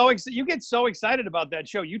get so excited about that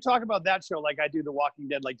show. You talk about that show like I do The Walking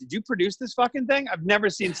Dead. Like, did you produce this fucking thing? I've never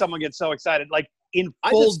seen someone get so excited, like in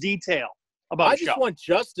full detail about. I just want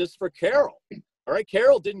justice for Carol. All right,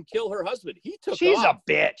 Carol didn't kill her husband. He took. She's off.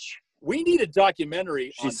 a bitch. We need a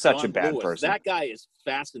documentary. She's such a bad person. That guy is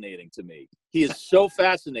fascinating to me. He is so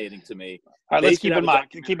fascinating to me. All right, let's keep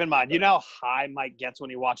in mind. You know how high Mike gets when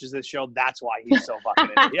he watches this show? That's why he's so fucking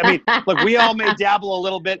into it. I mean, look, we all may dabble a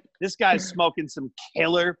little bit. This guy's smoking some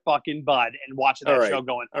killer fucking bud and watching that show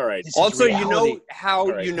going, all right. Also, you know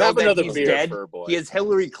how you know that he's dead? He has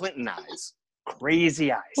Hillary Clinton eyes.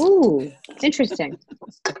 Crazy eyes. Ooh, interesting.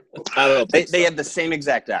 I don't think they have the same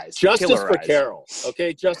exact eyes. Justice for Carol.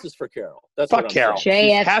 Okay, justice for Carol. That's Fuck what I'm Carol.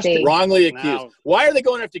 saying. JFD. Wrongly accused. Why are they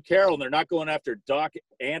going after Carol and they're not going after Doc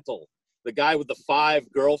Antle, the guy with the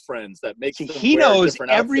 5 girlfriends that makes them he wear knows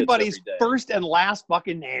different everybody's outfits every day? first and last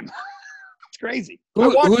fucking name. It's crazy.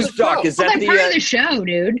 Who's Doc? Is that part of the show,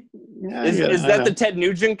 dude? Is that the Ted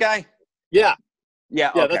Nugent guy? Yeah.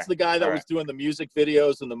 Yeah, yeah, okay. that's the guy that All was doing the music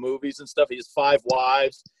videos and the movies and stuff. He has 5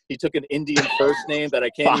 wives. He took an Indian first name that I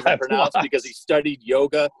can't even pronounce because he studied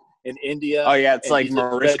yoga in India. Oh yeah, it's and like he's a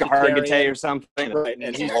Mariska Hargitay vegetarian. or something. Right,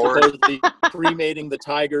 and he's supposedly cremating the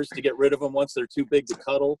tigers to get rid of them once they're too big to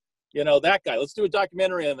cuddle. You know, that guy. Let's do a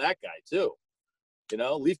documentary on that guy too. You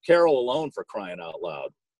know, leave Carol alone, for crying out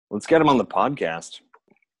loud. Let's get him on the podcast.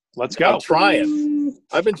 Let's go. I'm trying.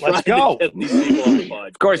 I've been trying Let's go. to get these people on the podcast.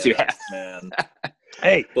 Of course you have. Man.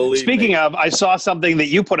 Hey, Believe speaking me. of, I saw something that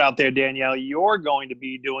you put out there, Danielle. You're going to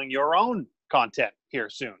be doing your own content here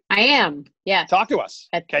soon. I am. Yeah. Talk to us.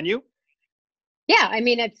 Can you? Yeah. I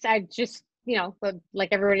mean, I just, you know, like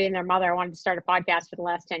everybody and their mother, I wanted to start a podcast for the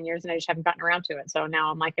last 10 years and I just haven't gotten around to it. So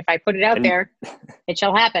now I'm like, if I put it out there, it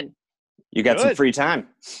shall happen. You got some Good. free time.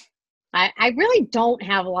 I really don't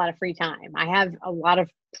have a lot of free time. I have a lot of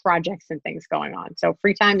projects and things going on. So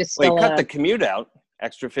free time is still Wait, cut the commute out.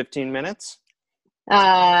 Extra 15 minutes?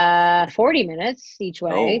 40 minutes each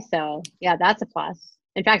way. Oh. So yeah, that's a plus.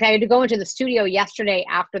 In fact, I had to go into the studio yesterday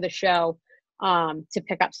after the show to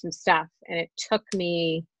pick up some stuff. And it took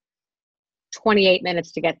me 28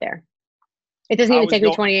 minutes to get there. It doesn't even take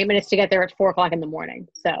me 28 minutes to get there at 4:00 in the morning.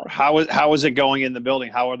 So How is it going in the building?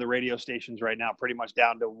 How are the radio stations right now? Pretty much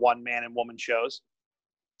down to one man and woman shows.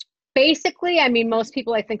 basically, I mean, most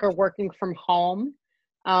people I think are working from home.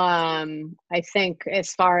 I think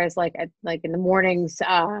as far as like in the mornings,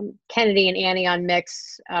 Kennedy and Annie on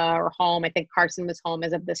Mix are home. I think Carson was home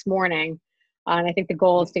as of this morning. And I think the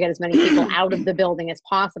goal is to get as many people out of the building as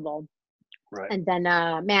possible. Right. And then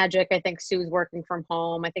Magic, I think Sue's working from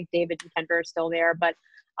home. I think David and Kendra are still there. But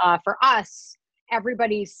for us,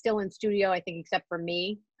 everybody's still in studio, I think, except for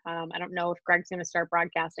me. I don't know if Greg's going to start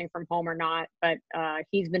broadcasting from home or not, but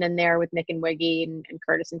he's been in there with Nick and Wiggy and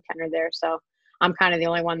Curtis and Ken are there. So I'm kind of the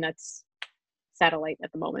only one that's satellite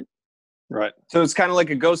at the moment. Right. So it's kind of like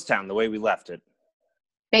a ghost town the way we left it.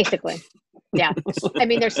 Basically. Yeah. I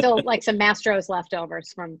mean, there's still like some Mastros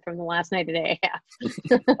leftovers from the last night of the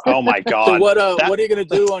AF. Oh my God. So what are you going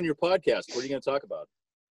to do on your podcast? What are you going to talk about?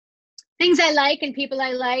 Things I like and people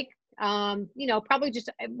I like. You know, probably just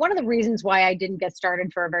one of the reasons why I didn't get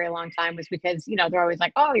started for a very long time was because, you know, they're always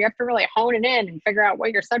like, oh, you have to really hone it in and figure out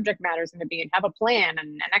what your subject matter is going to be and have a plan and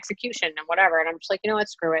an execution and whatever. And I'm just like, you know what,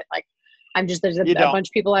 screw it. Like, there's a bunch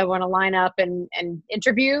of people I want to line up and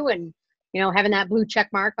interview, and, you know, having that blue check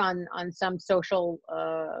mark on some social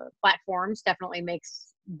platforms definitely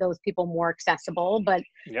makes those people more accessible. But,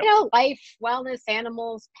 you know, life, wellness,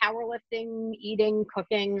 animals, powerlifting, eating,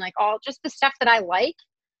 cooking, like all just the stuff that I like.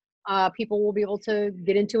 People will be able to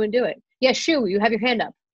get into and do it. Yeah, Shu, you have your hand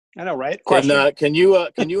up. I know, right? Can you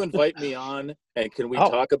invite me on and can we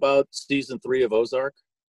talk about season 3 of Ozark?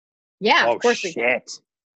 Yeah, of course shit. we can.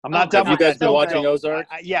 I'm not done. Have you guys been watching Ozark?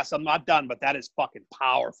 Yes, I'm not done, but that is fucking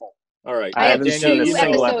powerful. All right. I haven't Danielle, seen a two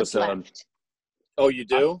single episodes episode. left. Oh, you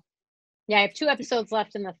do? Yeah, I have 2 episodes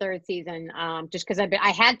left in the 3rd season. Just because I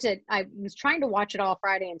was trying to watch it all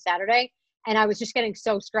Friday and Saturday, and I was just getting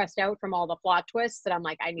so stressed out from all the plot twists that I'm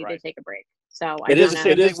like, I need to take a break. So it is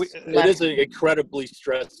an incredibly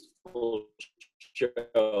stressful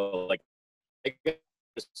show. Like,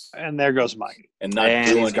 and there goes Mike. And not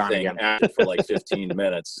do anything after for like 15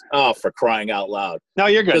 minutes. Oh, for crying out loud. No,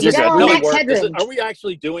 you're good. Does You're this good. really work? Are we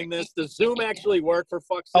actually doing this? Does Zoom actually work, for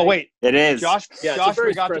fuck's sake? Oh, wait. It is. Josh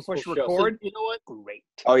forgot to push show. record. So, you know what? Great.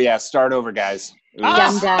 Oh, yeah. Start over, guys.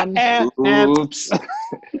 Dum-dum. Oops.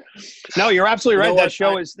 No, you're absolutely right. You know That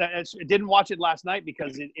what? show I didn't watch it last night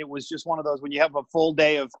because it was just one of those when you have a full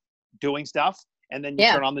day of doing stuff and then you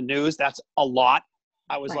turn on the news. That's a lot.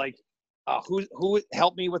 I was like, who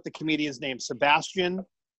helped me with the comedian's name? Sebastian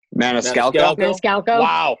Maniscalco.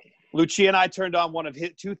 Wow. Lucia and I turned on one of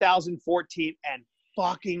his 2014 and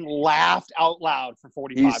fucking laughed out loud for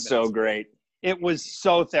 45 minutes. He's so great. It was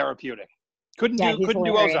so therapeutic. Couldn't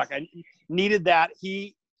do Ozark. I needed that.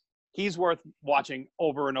 He's worth watching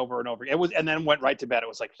over and over and over. It was, and then went right to bed. It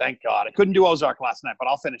was like, thank God. I couldn't do Ozark last night, but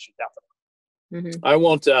I'll finish it definitely. Mm-hmm. I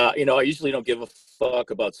won't. I usually don't give a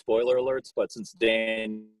fuck about spoiler alerts, but since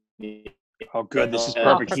Dan. Oh, good. This is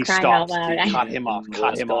perfect. He stopped. Cut him off.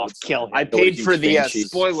 Kill him. I paid for the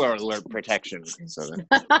spoiler alert protection. So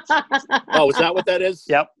oh, is that what that is?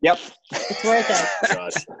 Yep. It's worth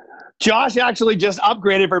it. Josh actually just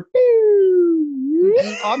upgraded for.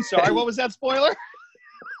 I'm sorry. What was that spoiler?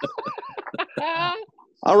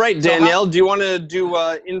 All right, Danielle. Do you want to do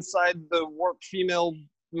inside the warped female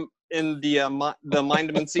in the Mind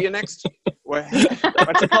of Mencia next? What's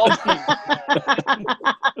it called?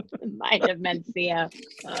 Mind of Mencia.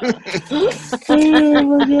 Oh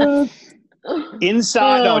my God.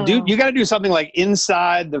 Inside, no, dude, you got to do something like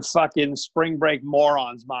inside the fucking spring break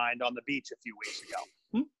morons mind on the beach a few weeks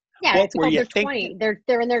ago. Yeah, it's because they're 20.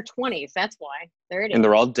 They're in their 20s. That's why they're idiots. And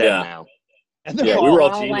they're all dead now. And we were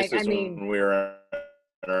all geniuses when we were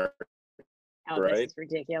in our, right? This is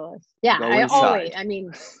ridiculous. Yeah,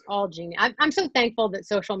 all genius. I'm so thankful that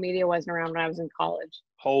social media wasn't around when I was in college.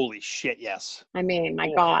 Holy shit, yes. I mean,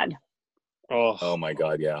 my God. Oh my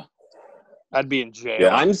God, yeah. I'd be in jail.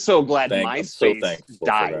 Yeah, I'm so glad MySpace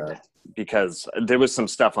died because there was some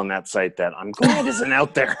stuff on that site that I'm glad isn't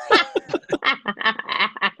out there.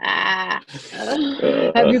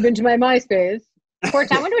 Have you been to my MySpace? Poor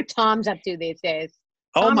Tom. I wonder what Tom's up to these days.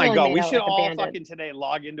 Oh my God, we should all fucking today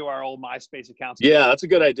log into our old MySpace accounts. Yeah, that's a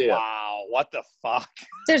good idea. Wow, what the fuck?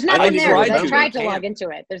 There's nothing there. I tried to log into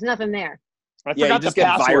it. There's nothing there. Yeah, you just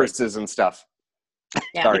get viruses and stuff.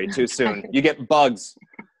 Yeah. Sorry, too soon. You get bugs.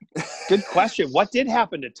 Good question. What did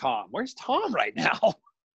happen to Tom? Where's Tom right now?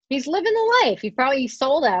 He's living the life. He probably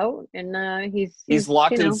sold out, and he's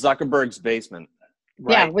locked in Zuckerberg's basement.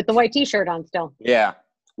 Right. Yeah, with the white T-shirt on still. Yeah,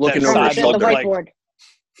 looking over his shoulder. The whiteboard.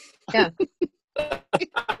 Yeah.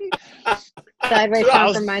 Sideways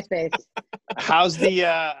Tom from MySpace. How's the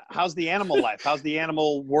animal life? How's the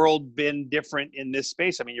animal world been different in this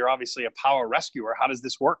space? I mean, you're obviously a power rescuer. How does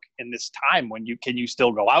this work in this time when can you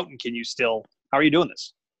still go out and how are you doing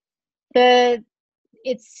this?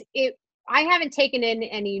 I haven't taken in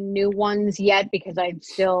any new ones yet because I'm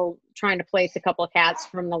still trying to place a couple of cats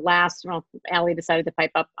from the last. Well, Allie decided to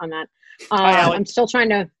pipe up on that. I'm still trying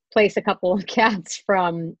to place a couple of cats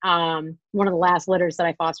from one of the last litters that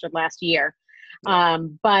I fostered last year.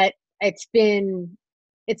 But it's been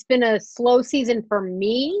a slow season for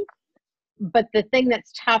me. But the thing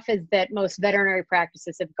that's tough is that most veterinary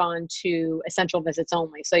practices have gone to essential visits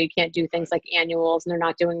only. So you can't do things like annuals, and they're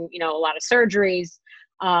not doing, a lot of surgeries.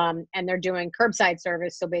 And they're doing curbside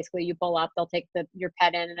service. So basically you pull up, they'll take your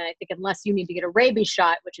pet in. And I think unless you need to get a rabies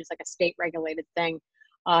shot, which is like a state regulated thing,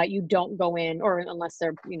 you don't go in, or unless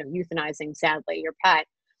they're, euthanizing, sadly, your pet.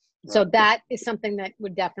 So that is something that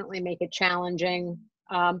would definitely make it challenging.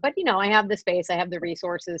 But, I have the space, I have the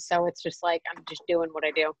resources. So it's just like, I'm just doing what I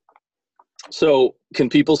do. So can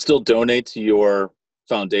people still donate to your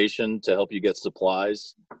foundation to help you get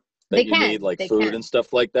supplies that you need, like food and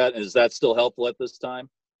stuff like that? And is that still helpful at this time?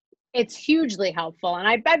 It's hugely helpful. And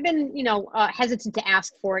I've been, hesitant to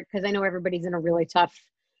ask for it because I know everybody's in a really tough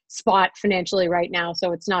spot financially right now.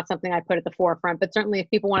 So it's not something I put at the forefront. But certainly if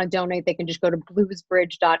people want to donate, they can just go to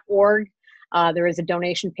bluesbridge.org. There is a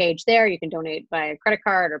donation page there. You can donate by credit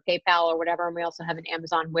card or PayPal or whatever. And we also have an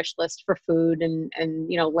Amazon wish list for food and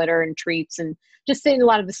litter and treats and just saying a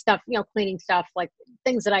lot of the stuff, cleaning stuff, like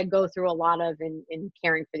things that I go through a lot of in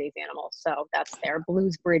caring for these animals. So that's there,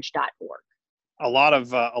 bluesbridge.org. A lot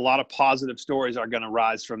of positive stories are going to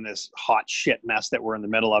rise from this hot shit mess that we're in the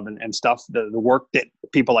middle of and stuff. The work that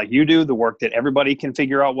people like you do, the work that everybody can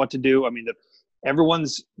figure out what to do. I mean,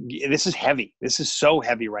 this is heavy. This is so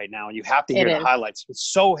heavy right now. And you have to hear the highlights.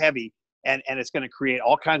 It's so heavy and it's going to create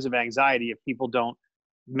all kinds of anxiety if people don't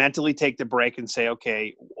mentally take the break and say,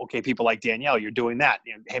 okay, people like Danielle, you're doing that.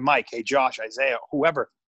 Hey, Mike, hey, Josh, Isaiah, whoever,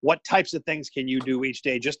 what types of things can you do each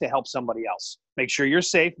day just to help somebody else? Make sure you're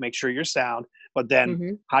safe, make sure you're sound. But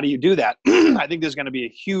then how do you do that? I think there's going to be a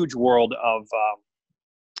huge world of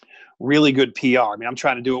really good PR. I mean, I'm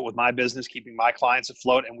trying to do it with my business, keeping my clients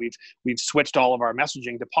afloat, and we've switched all of our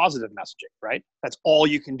messaging to positive messaging, right? That's all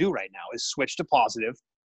you can do right now is switch to positive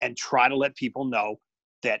and try to let people know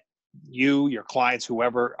that you, your clients,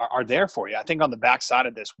 whoever are there for you. I think on the backside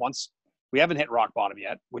of this, once we haven't hit rock bottom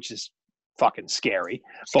yet, which is fucking scary.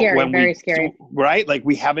 Very scary. Right? Like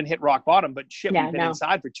we haven't hit rock bottom, but shit, we've been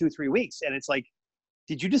inside for 2-3 weeks. And it's like,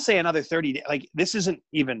 did you just say another 30 days? Like this isn't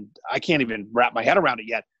even, I can't even wrap my head around it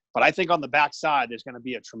yet. But I think on the backside, there's going to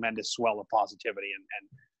be a tremendous swell of positivity. And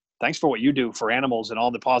thanks for what you do for animals and all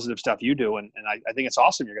the positive stuff you do. And I think it's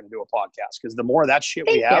awesome you're going to do a podcast because the more of that shit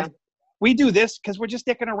we have, we do this because we're just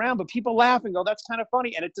dicking around, but people laugh and go, that's kind of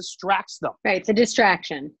funny. And it distracts them. Right. It's a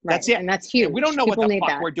distraction. Right. That's it. And that's huge. And we don't know what the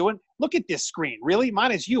fuck we're doing. Look at this screen. Really?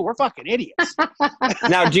 Mine is you. We're fucking idiots.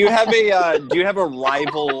 Now, do you have a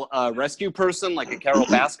rival rescue person like a Carol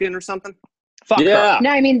Baskin or something? Fuck her. No,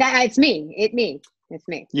 I mean, it's me. It's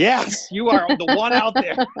me. Yes, you are the one out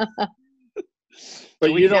there.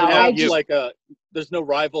 But you don't have there's no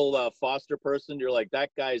rival foster person. You're like,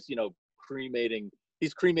 that guy's,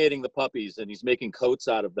 he's cremating the puppies and he's making coats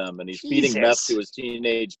out of them and he's feeding meth to his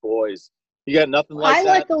teenage boys. You got nothing like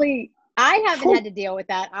that? Luckily, I haven't had to deal with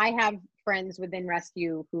that. I have friends within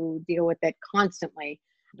rescue who deal with it constantly.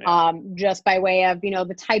 just by way of,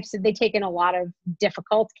 the types that they take in a lot of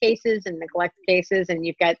difficult cases and neglect cases. And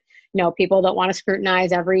you've got, people that want to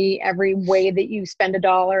scrutinize every way that you spend a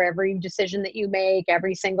dollar, every decision that you make,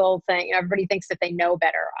 every single thing. Everybody thinks that they know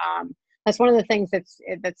better. That's one of the things that's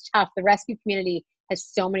tough. The rescue community has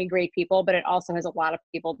so many great people, but it also has a lot of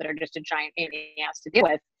people that are just a giant pain in the ass to deal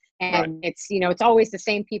with. And it's, it's always the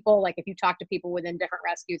same people. Like if you talk to people within different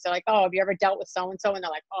rescues, they're like, oh, have you ever dealt with so-and-so? And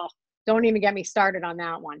they're like, oh, don't even get me started on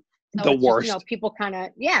that one. So the worst. Just, people kind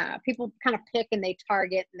of pick and they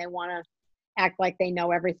target and they want to act like they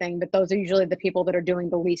know everything. But those are usually the people that are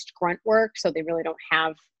doing the least grunt work. So they really don't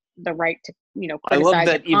have the right to, criticize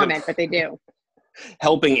or comment, but they do.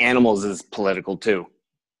 Helping animals is political too.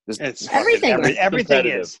 It's everything. Everything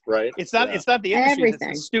is right. It's not the industry. It's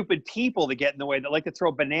the stupid people that get in the way that like to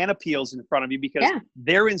throw banana peels in front of you because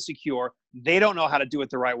they're insecure. They don't know how to do it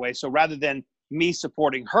the right way. So rather than me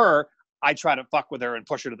supporting her, I try to fuck with her and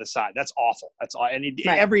push her to the side. That's awful. That's all. And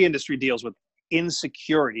every industry deals with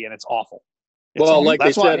insecurity, and it's awful. Like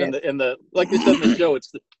they said in the show,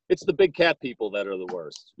 it's the big cat people that are the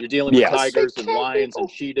worst. You're dealing with tigers and lions and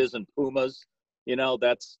cheetahs and pumas.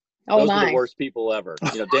 Those are the worst people ever.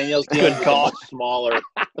 Danielle's dealing with the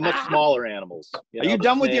much smaller animals. Are you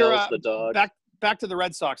done with your the dog? Back to the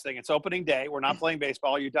Red Sox thing? It's opening day. We're not playing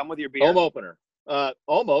baseball. Are you done with your beer? Home opener.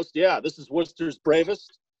 Almost. Yeah. This is Worcester's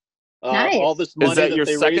Bravest. Nice. All this money that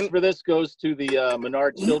they raise for this goes to the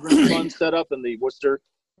Menard Children's Fund set up in the Worcester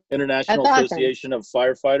International Association of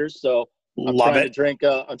Firefighters. So I'm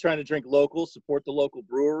trying to drink local, support the local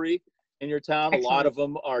brewery in your town. Excellent. A lot of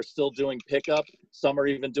them are still doing pickup. Some are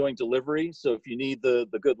even doing delivery. So if you need the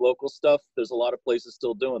good local stuff, there's a lot of places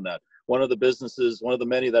still doing that. One of the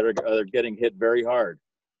many that are getting hit very hard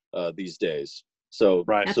these days. So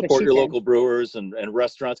support your local brewers and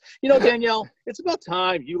restaurants. Danielle, it's about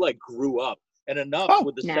time you grew up and enough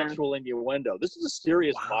with the sexual innuendo. This is a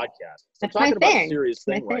serious podcast. I'm talking about a serious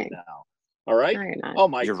thing right now. All right? Oh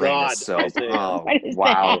my God.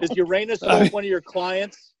 Wow. Is Uranus one of your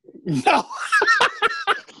clients? No.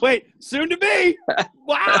 Wait, soon to be.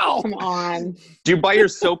 Wow. Come on. Do you buy your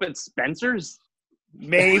soap at Spencer's?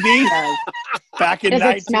 Maybe. Back in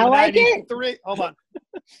 1993. Hold on.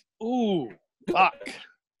 Ooh. Fuck.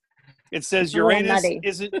 It says Uranus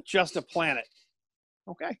isn't just a planet.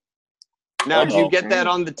 Okay. Now, did you get that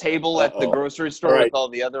on the table at the grocery store with all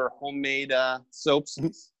the other homemade soaps?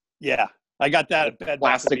 Yeah. I got that at Bed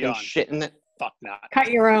plastic and shit in it. Fuck not. Cut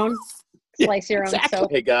your own. Slice your own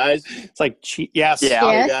soap. Hey, guys. It's like cheap. Yes.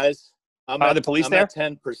 Yeah. Hey, guys. Are the police there? At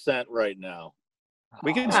 10% right now.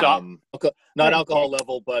 We can stop. Not alcohol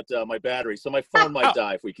level, but my battery. So my phone might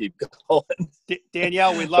die if we keep going.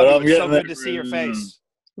 Danielle, we love you. It's so good to see your face.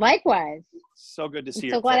 Likewise. So good to see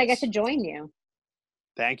you. So glad I got to join you.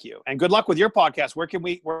 Thank you. And good luck with your podcast. Where can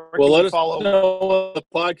we let us follow know the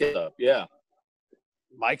podcast up? Yeah.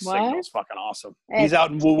 Mike's signal's fucking awesome. He's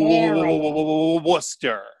out in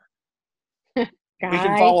Worcester. We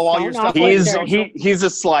can follow all your stuff. He's a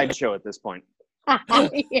slideshow at this point.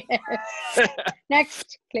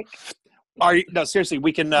 Next, click. No, seriously,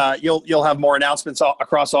 we can. You'll have more announcements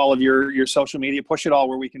across all of your social media. Push it all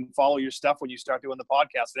where we can follow your stuff when you start doing the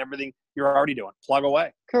podcast and everything you're already doing. Plug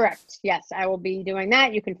away. Correct. Yes, I will be doing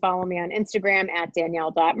that. You can follow me on Instagram at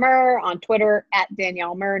Danielle.Murr, on Twitter at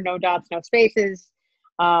Danielle Murr, no dots, no spaces.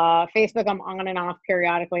 Facebook, I'm on and off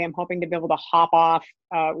periodically. I'm hoping to be able to hop off.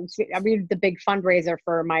 The big fundraiser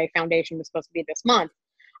for my foundation was supposed to be this month.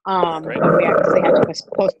 But we obviously had to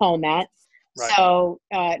postpone that. Right. So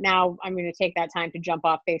now I'm going to take that time to jump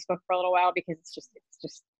off Facebook for a little while because it's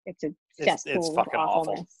a cesspool it's fucking of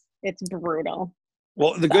awfulness. Awful. It's brutal.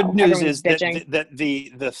 Well, the good news is that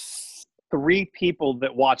the 3 people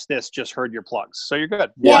that watch this just heard your plugs, so you're good.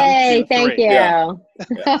 Yay! 1, 2, 3. Thank you. Yeah.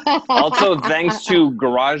 Also, thanks to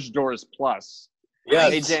Garage Doors Plus.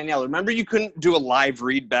 Yes. Hey Danielle, remember you couldn't do a live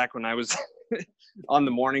read back when I was on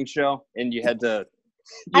the morning show, and you had to.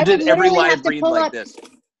 You did every live read like this.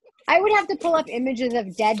 I would have to pull up images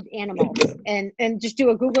of dead animals and just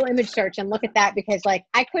do a Google image search and look at that because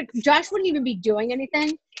Josh wouldn't even be doing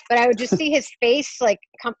anything, but I would just see his face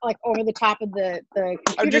come over the top of the computer.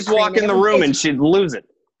 I'd just walk in the room and she'd lose it.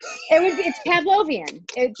 It's Pavlovian.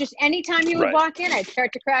 It just anytime you would walk in, I'd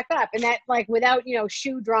start to crack up, and that without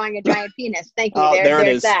Shoe drawing a giant penis. Thank you. Oh, there it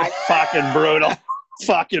is. That. Fucking brutal.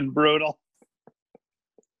 Fucking brutal.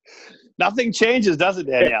 Nothing changes, does it,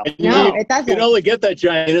 Danielle? No, it doesn't. You can only get that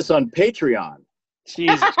giantess on Patreon.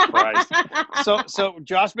 Jesus Christ. So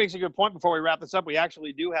Josh makes a good point before we wrap this up. We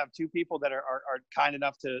actually do have 2 people that are kind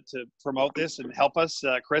enough to promote this and help us,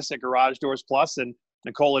 Chris at Garage Doors Plus and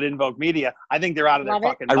Nicole at Invoke Media. I think they're out of their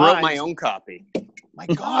fucking minds. I wrote my own copy. My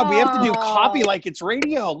God, we have to do copy like it's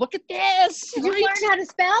radio. Look at this. Did you learn how to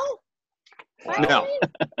spell? No.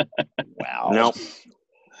 Wow. No.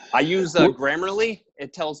 I use Grammarly.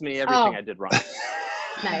 It tells me everything I did wrong.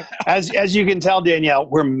 Nice. As you can tell, Danielle,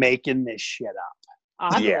 we're making this shit up.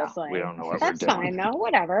 Obviously. Yeah, we don't know what That's we're doing. fine, though.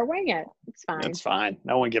 Whatever. Wing it. It's fine. It's fine.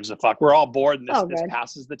 No one gives a fuck. We're all bored, and this good.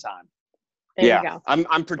 passes the time. There you go.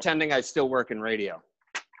 I'm pretending I still work in radio.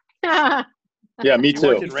 Yeah, me You too.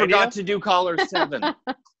 work in You radio? forgot to do caller 7.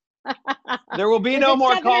 There will be Was no it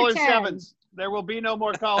more 7 or caller 10? 7s. There will be no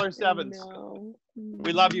more caller 7s. No.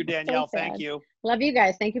 We love you, Danielle. So Thank sad. you. Love you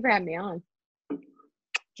guys. Thank you for having me on.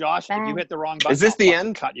 Josh, if you Bye. hit the wrong button, Is this I'll the fucking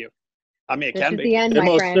end? cut you. I mean, it This can is be. the end, It my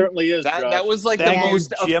most friend. certainly is, That Josh. was like Thank the you,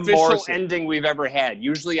 most Jim official Morrison. ending we've ever had.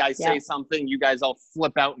 Usually I say Yep. something, you guys all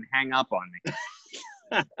flip out and hang up on me.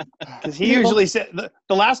 Because he usually said,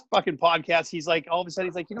 the last fucking podcast, he's like, all of a sudden,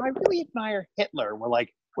 he's like, I really admire Hitler. We're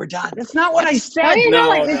like, we're done. That's not what I said. Oh, you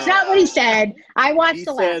know No, it. It's no. not what he said. I watched He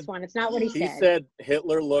the said- last one. It's not what he He said. said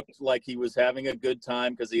Hitler looked like he was having a good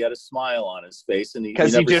time because he had a smile on his face, and he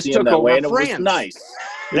 'Cause he never just see him took that over way, and it was France. nice. It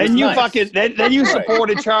Then was you nice. fucking, then you Right.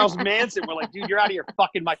 supported Charles Manson. We're like, dude, you're out of your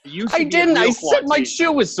fucking mind. You should I be didn't. in I real said my quarantine.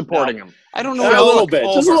 shoe was supporting him. I don't know. a how to little look bit,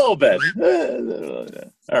 just a over. little bit.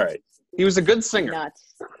 All right. He was a good singer.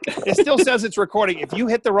 Nuts. It still says it's recording. If you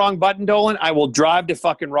hit the wrong button, Dolan, I will drive to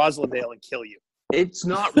fucking Roslindale and kill you. It's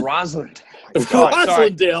not Rosalind. Sorry.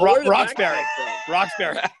 Roslindale. Where did that Roxbury. come from?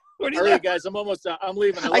 Roxbury. What do All you right, guys, I'm almost done. I'm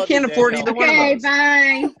leaving. I love can't you, afford Danielle. either one of Okay, those.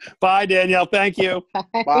 bye. Bye, Danielle. Thank you.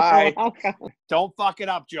 Bye. You're welcome. Don't fuck it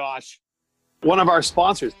up, Josh. One of our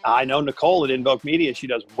sponsors, I know Nicole at Invoke Media. She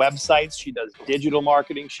does websites. She does digital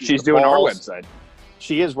marketing. She's doing our website.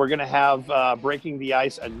 She is. We're going to have Breaking the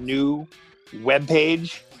Ice, a new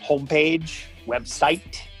webpage, homepage,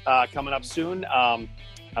 website coming up soon. I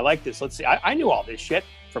like this. Let's see. I knew all this shit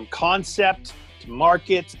from concept to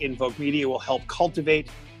market. Invoke Media will help cultivate.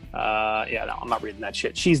 No, I'm not reading that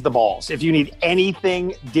shit. She's the balls. If you need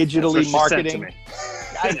anything digitally That's what she said to marketing, me.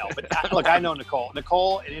 I know, but look, I know Nicole.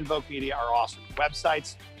 Nicole and Invoke Media are awesome.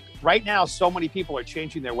 Websites. Right now, so many people are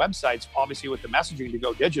changing their websites, obviously with the messaging to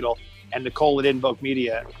go digital. And Nicole at Invoke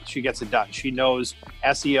Media, she gets it done. She knows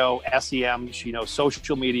SEO, SEM. She knows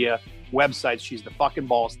social media, websites. She's the fucking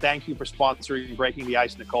balls. Thank you for sponsoring Breaking the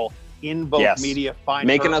Ice, Nicole. Invoke Yes. Media. Find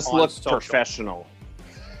Making her us on look social. professional.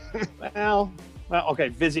 Well, okay.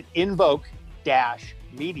 Visit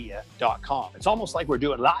invoke-media.com. It's almost like we're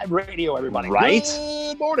doing live radio, everybody. Right?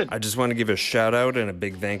 Good morning. I just want to give a shout out and a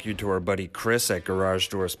big thank you to our buddy Chris at Garage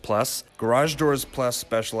Doors Plus. Garage Doors Plus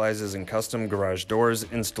specializes in custom garage doors,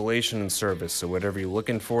 installation, and service, so whatever you're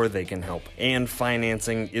looking for, they can help. And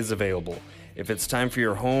financing is available. If it's time for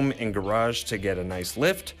your home and garage to get a nice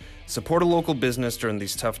lift, support a local business during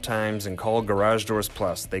these tough times and call Garage Doors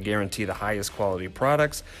Plus. They guarantee the highest quality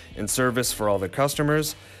products and service for all their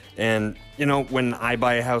customers. And, you know, when I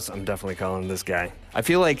buy a house, I'm definitely calling this guy. I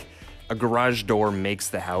feel like a garage door makes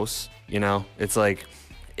the house, you know? It's like,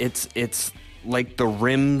 it's like the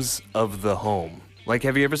rims of the home. Like,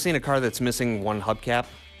 have you ever seen a car that's missing one hubcap?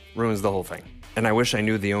 Ruins the whole thing. And I wish I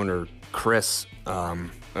knew the owner, Chris,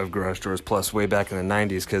 of Garage Doors Plus way back in the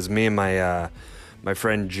 90s, because me and my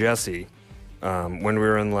friend Jesse, when we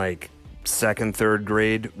were in like second, third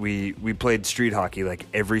grade, we played street hockey like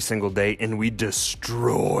every single day, and we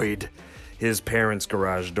destroyed his parents'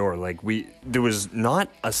 garage door. Like there was not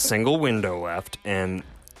a single window left, and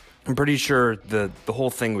I'm pretty sure the whole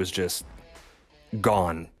thing was just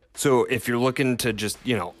gone. So if you're looking to just,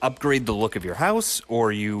 you know, upgrade the look of your house,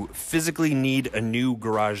 or you physically need a new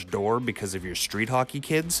garage door because of your street hockey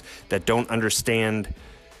kids that don't understand,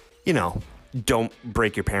 you know, don't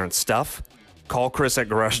break your parents' stuff, call Chris at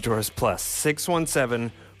Garage Doors Plus,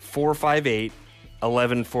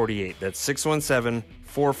 617-458-1148. That's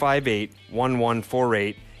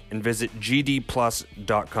 617-458-1148, and visit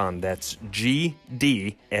gdplus.com. That's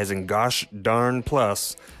GD as in gosh darn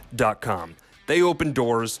plus.com. They open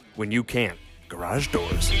doors when you can't. Garage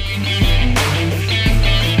Doors.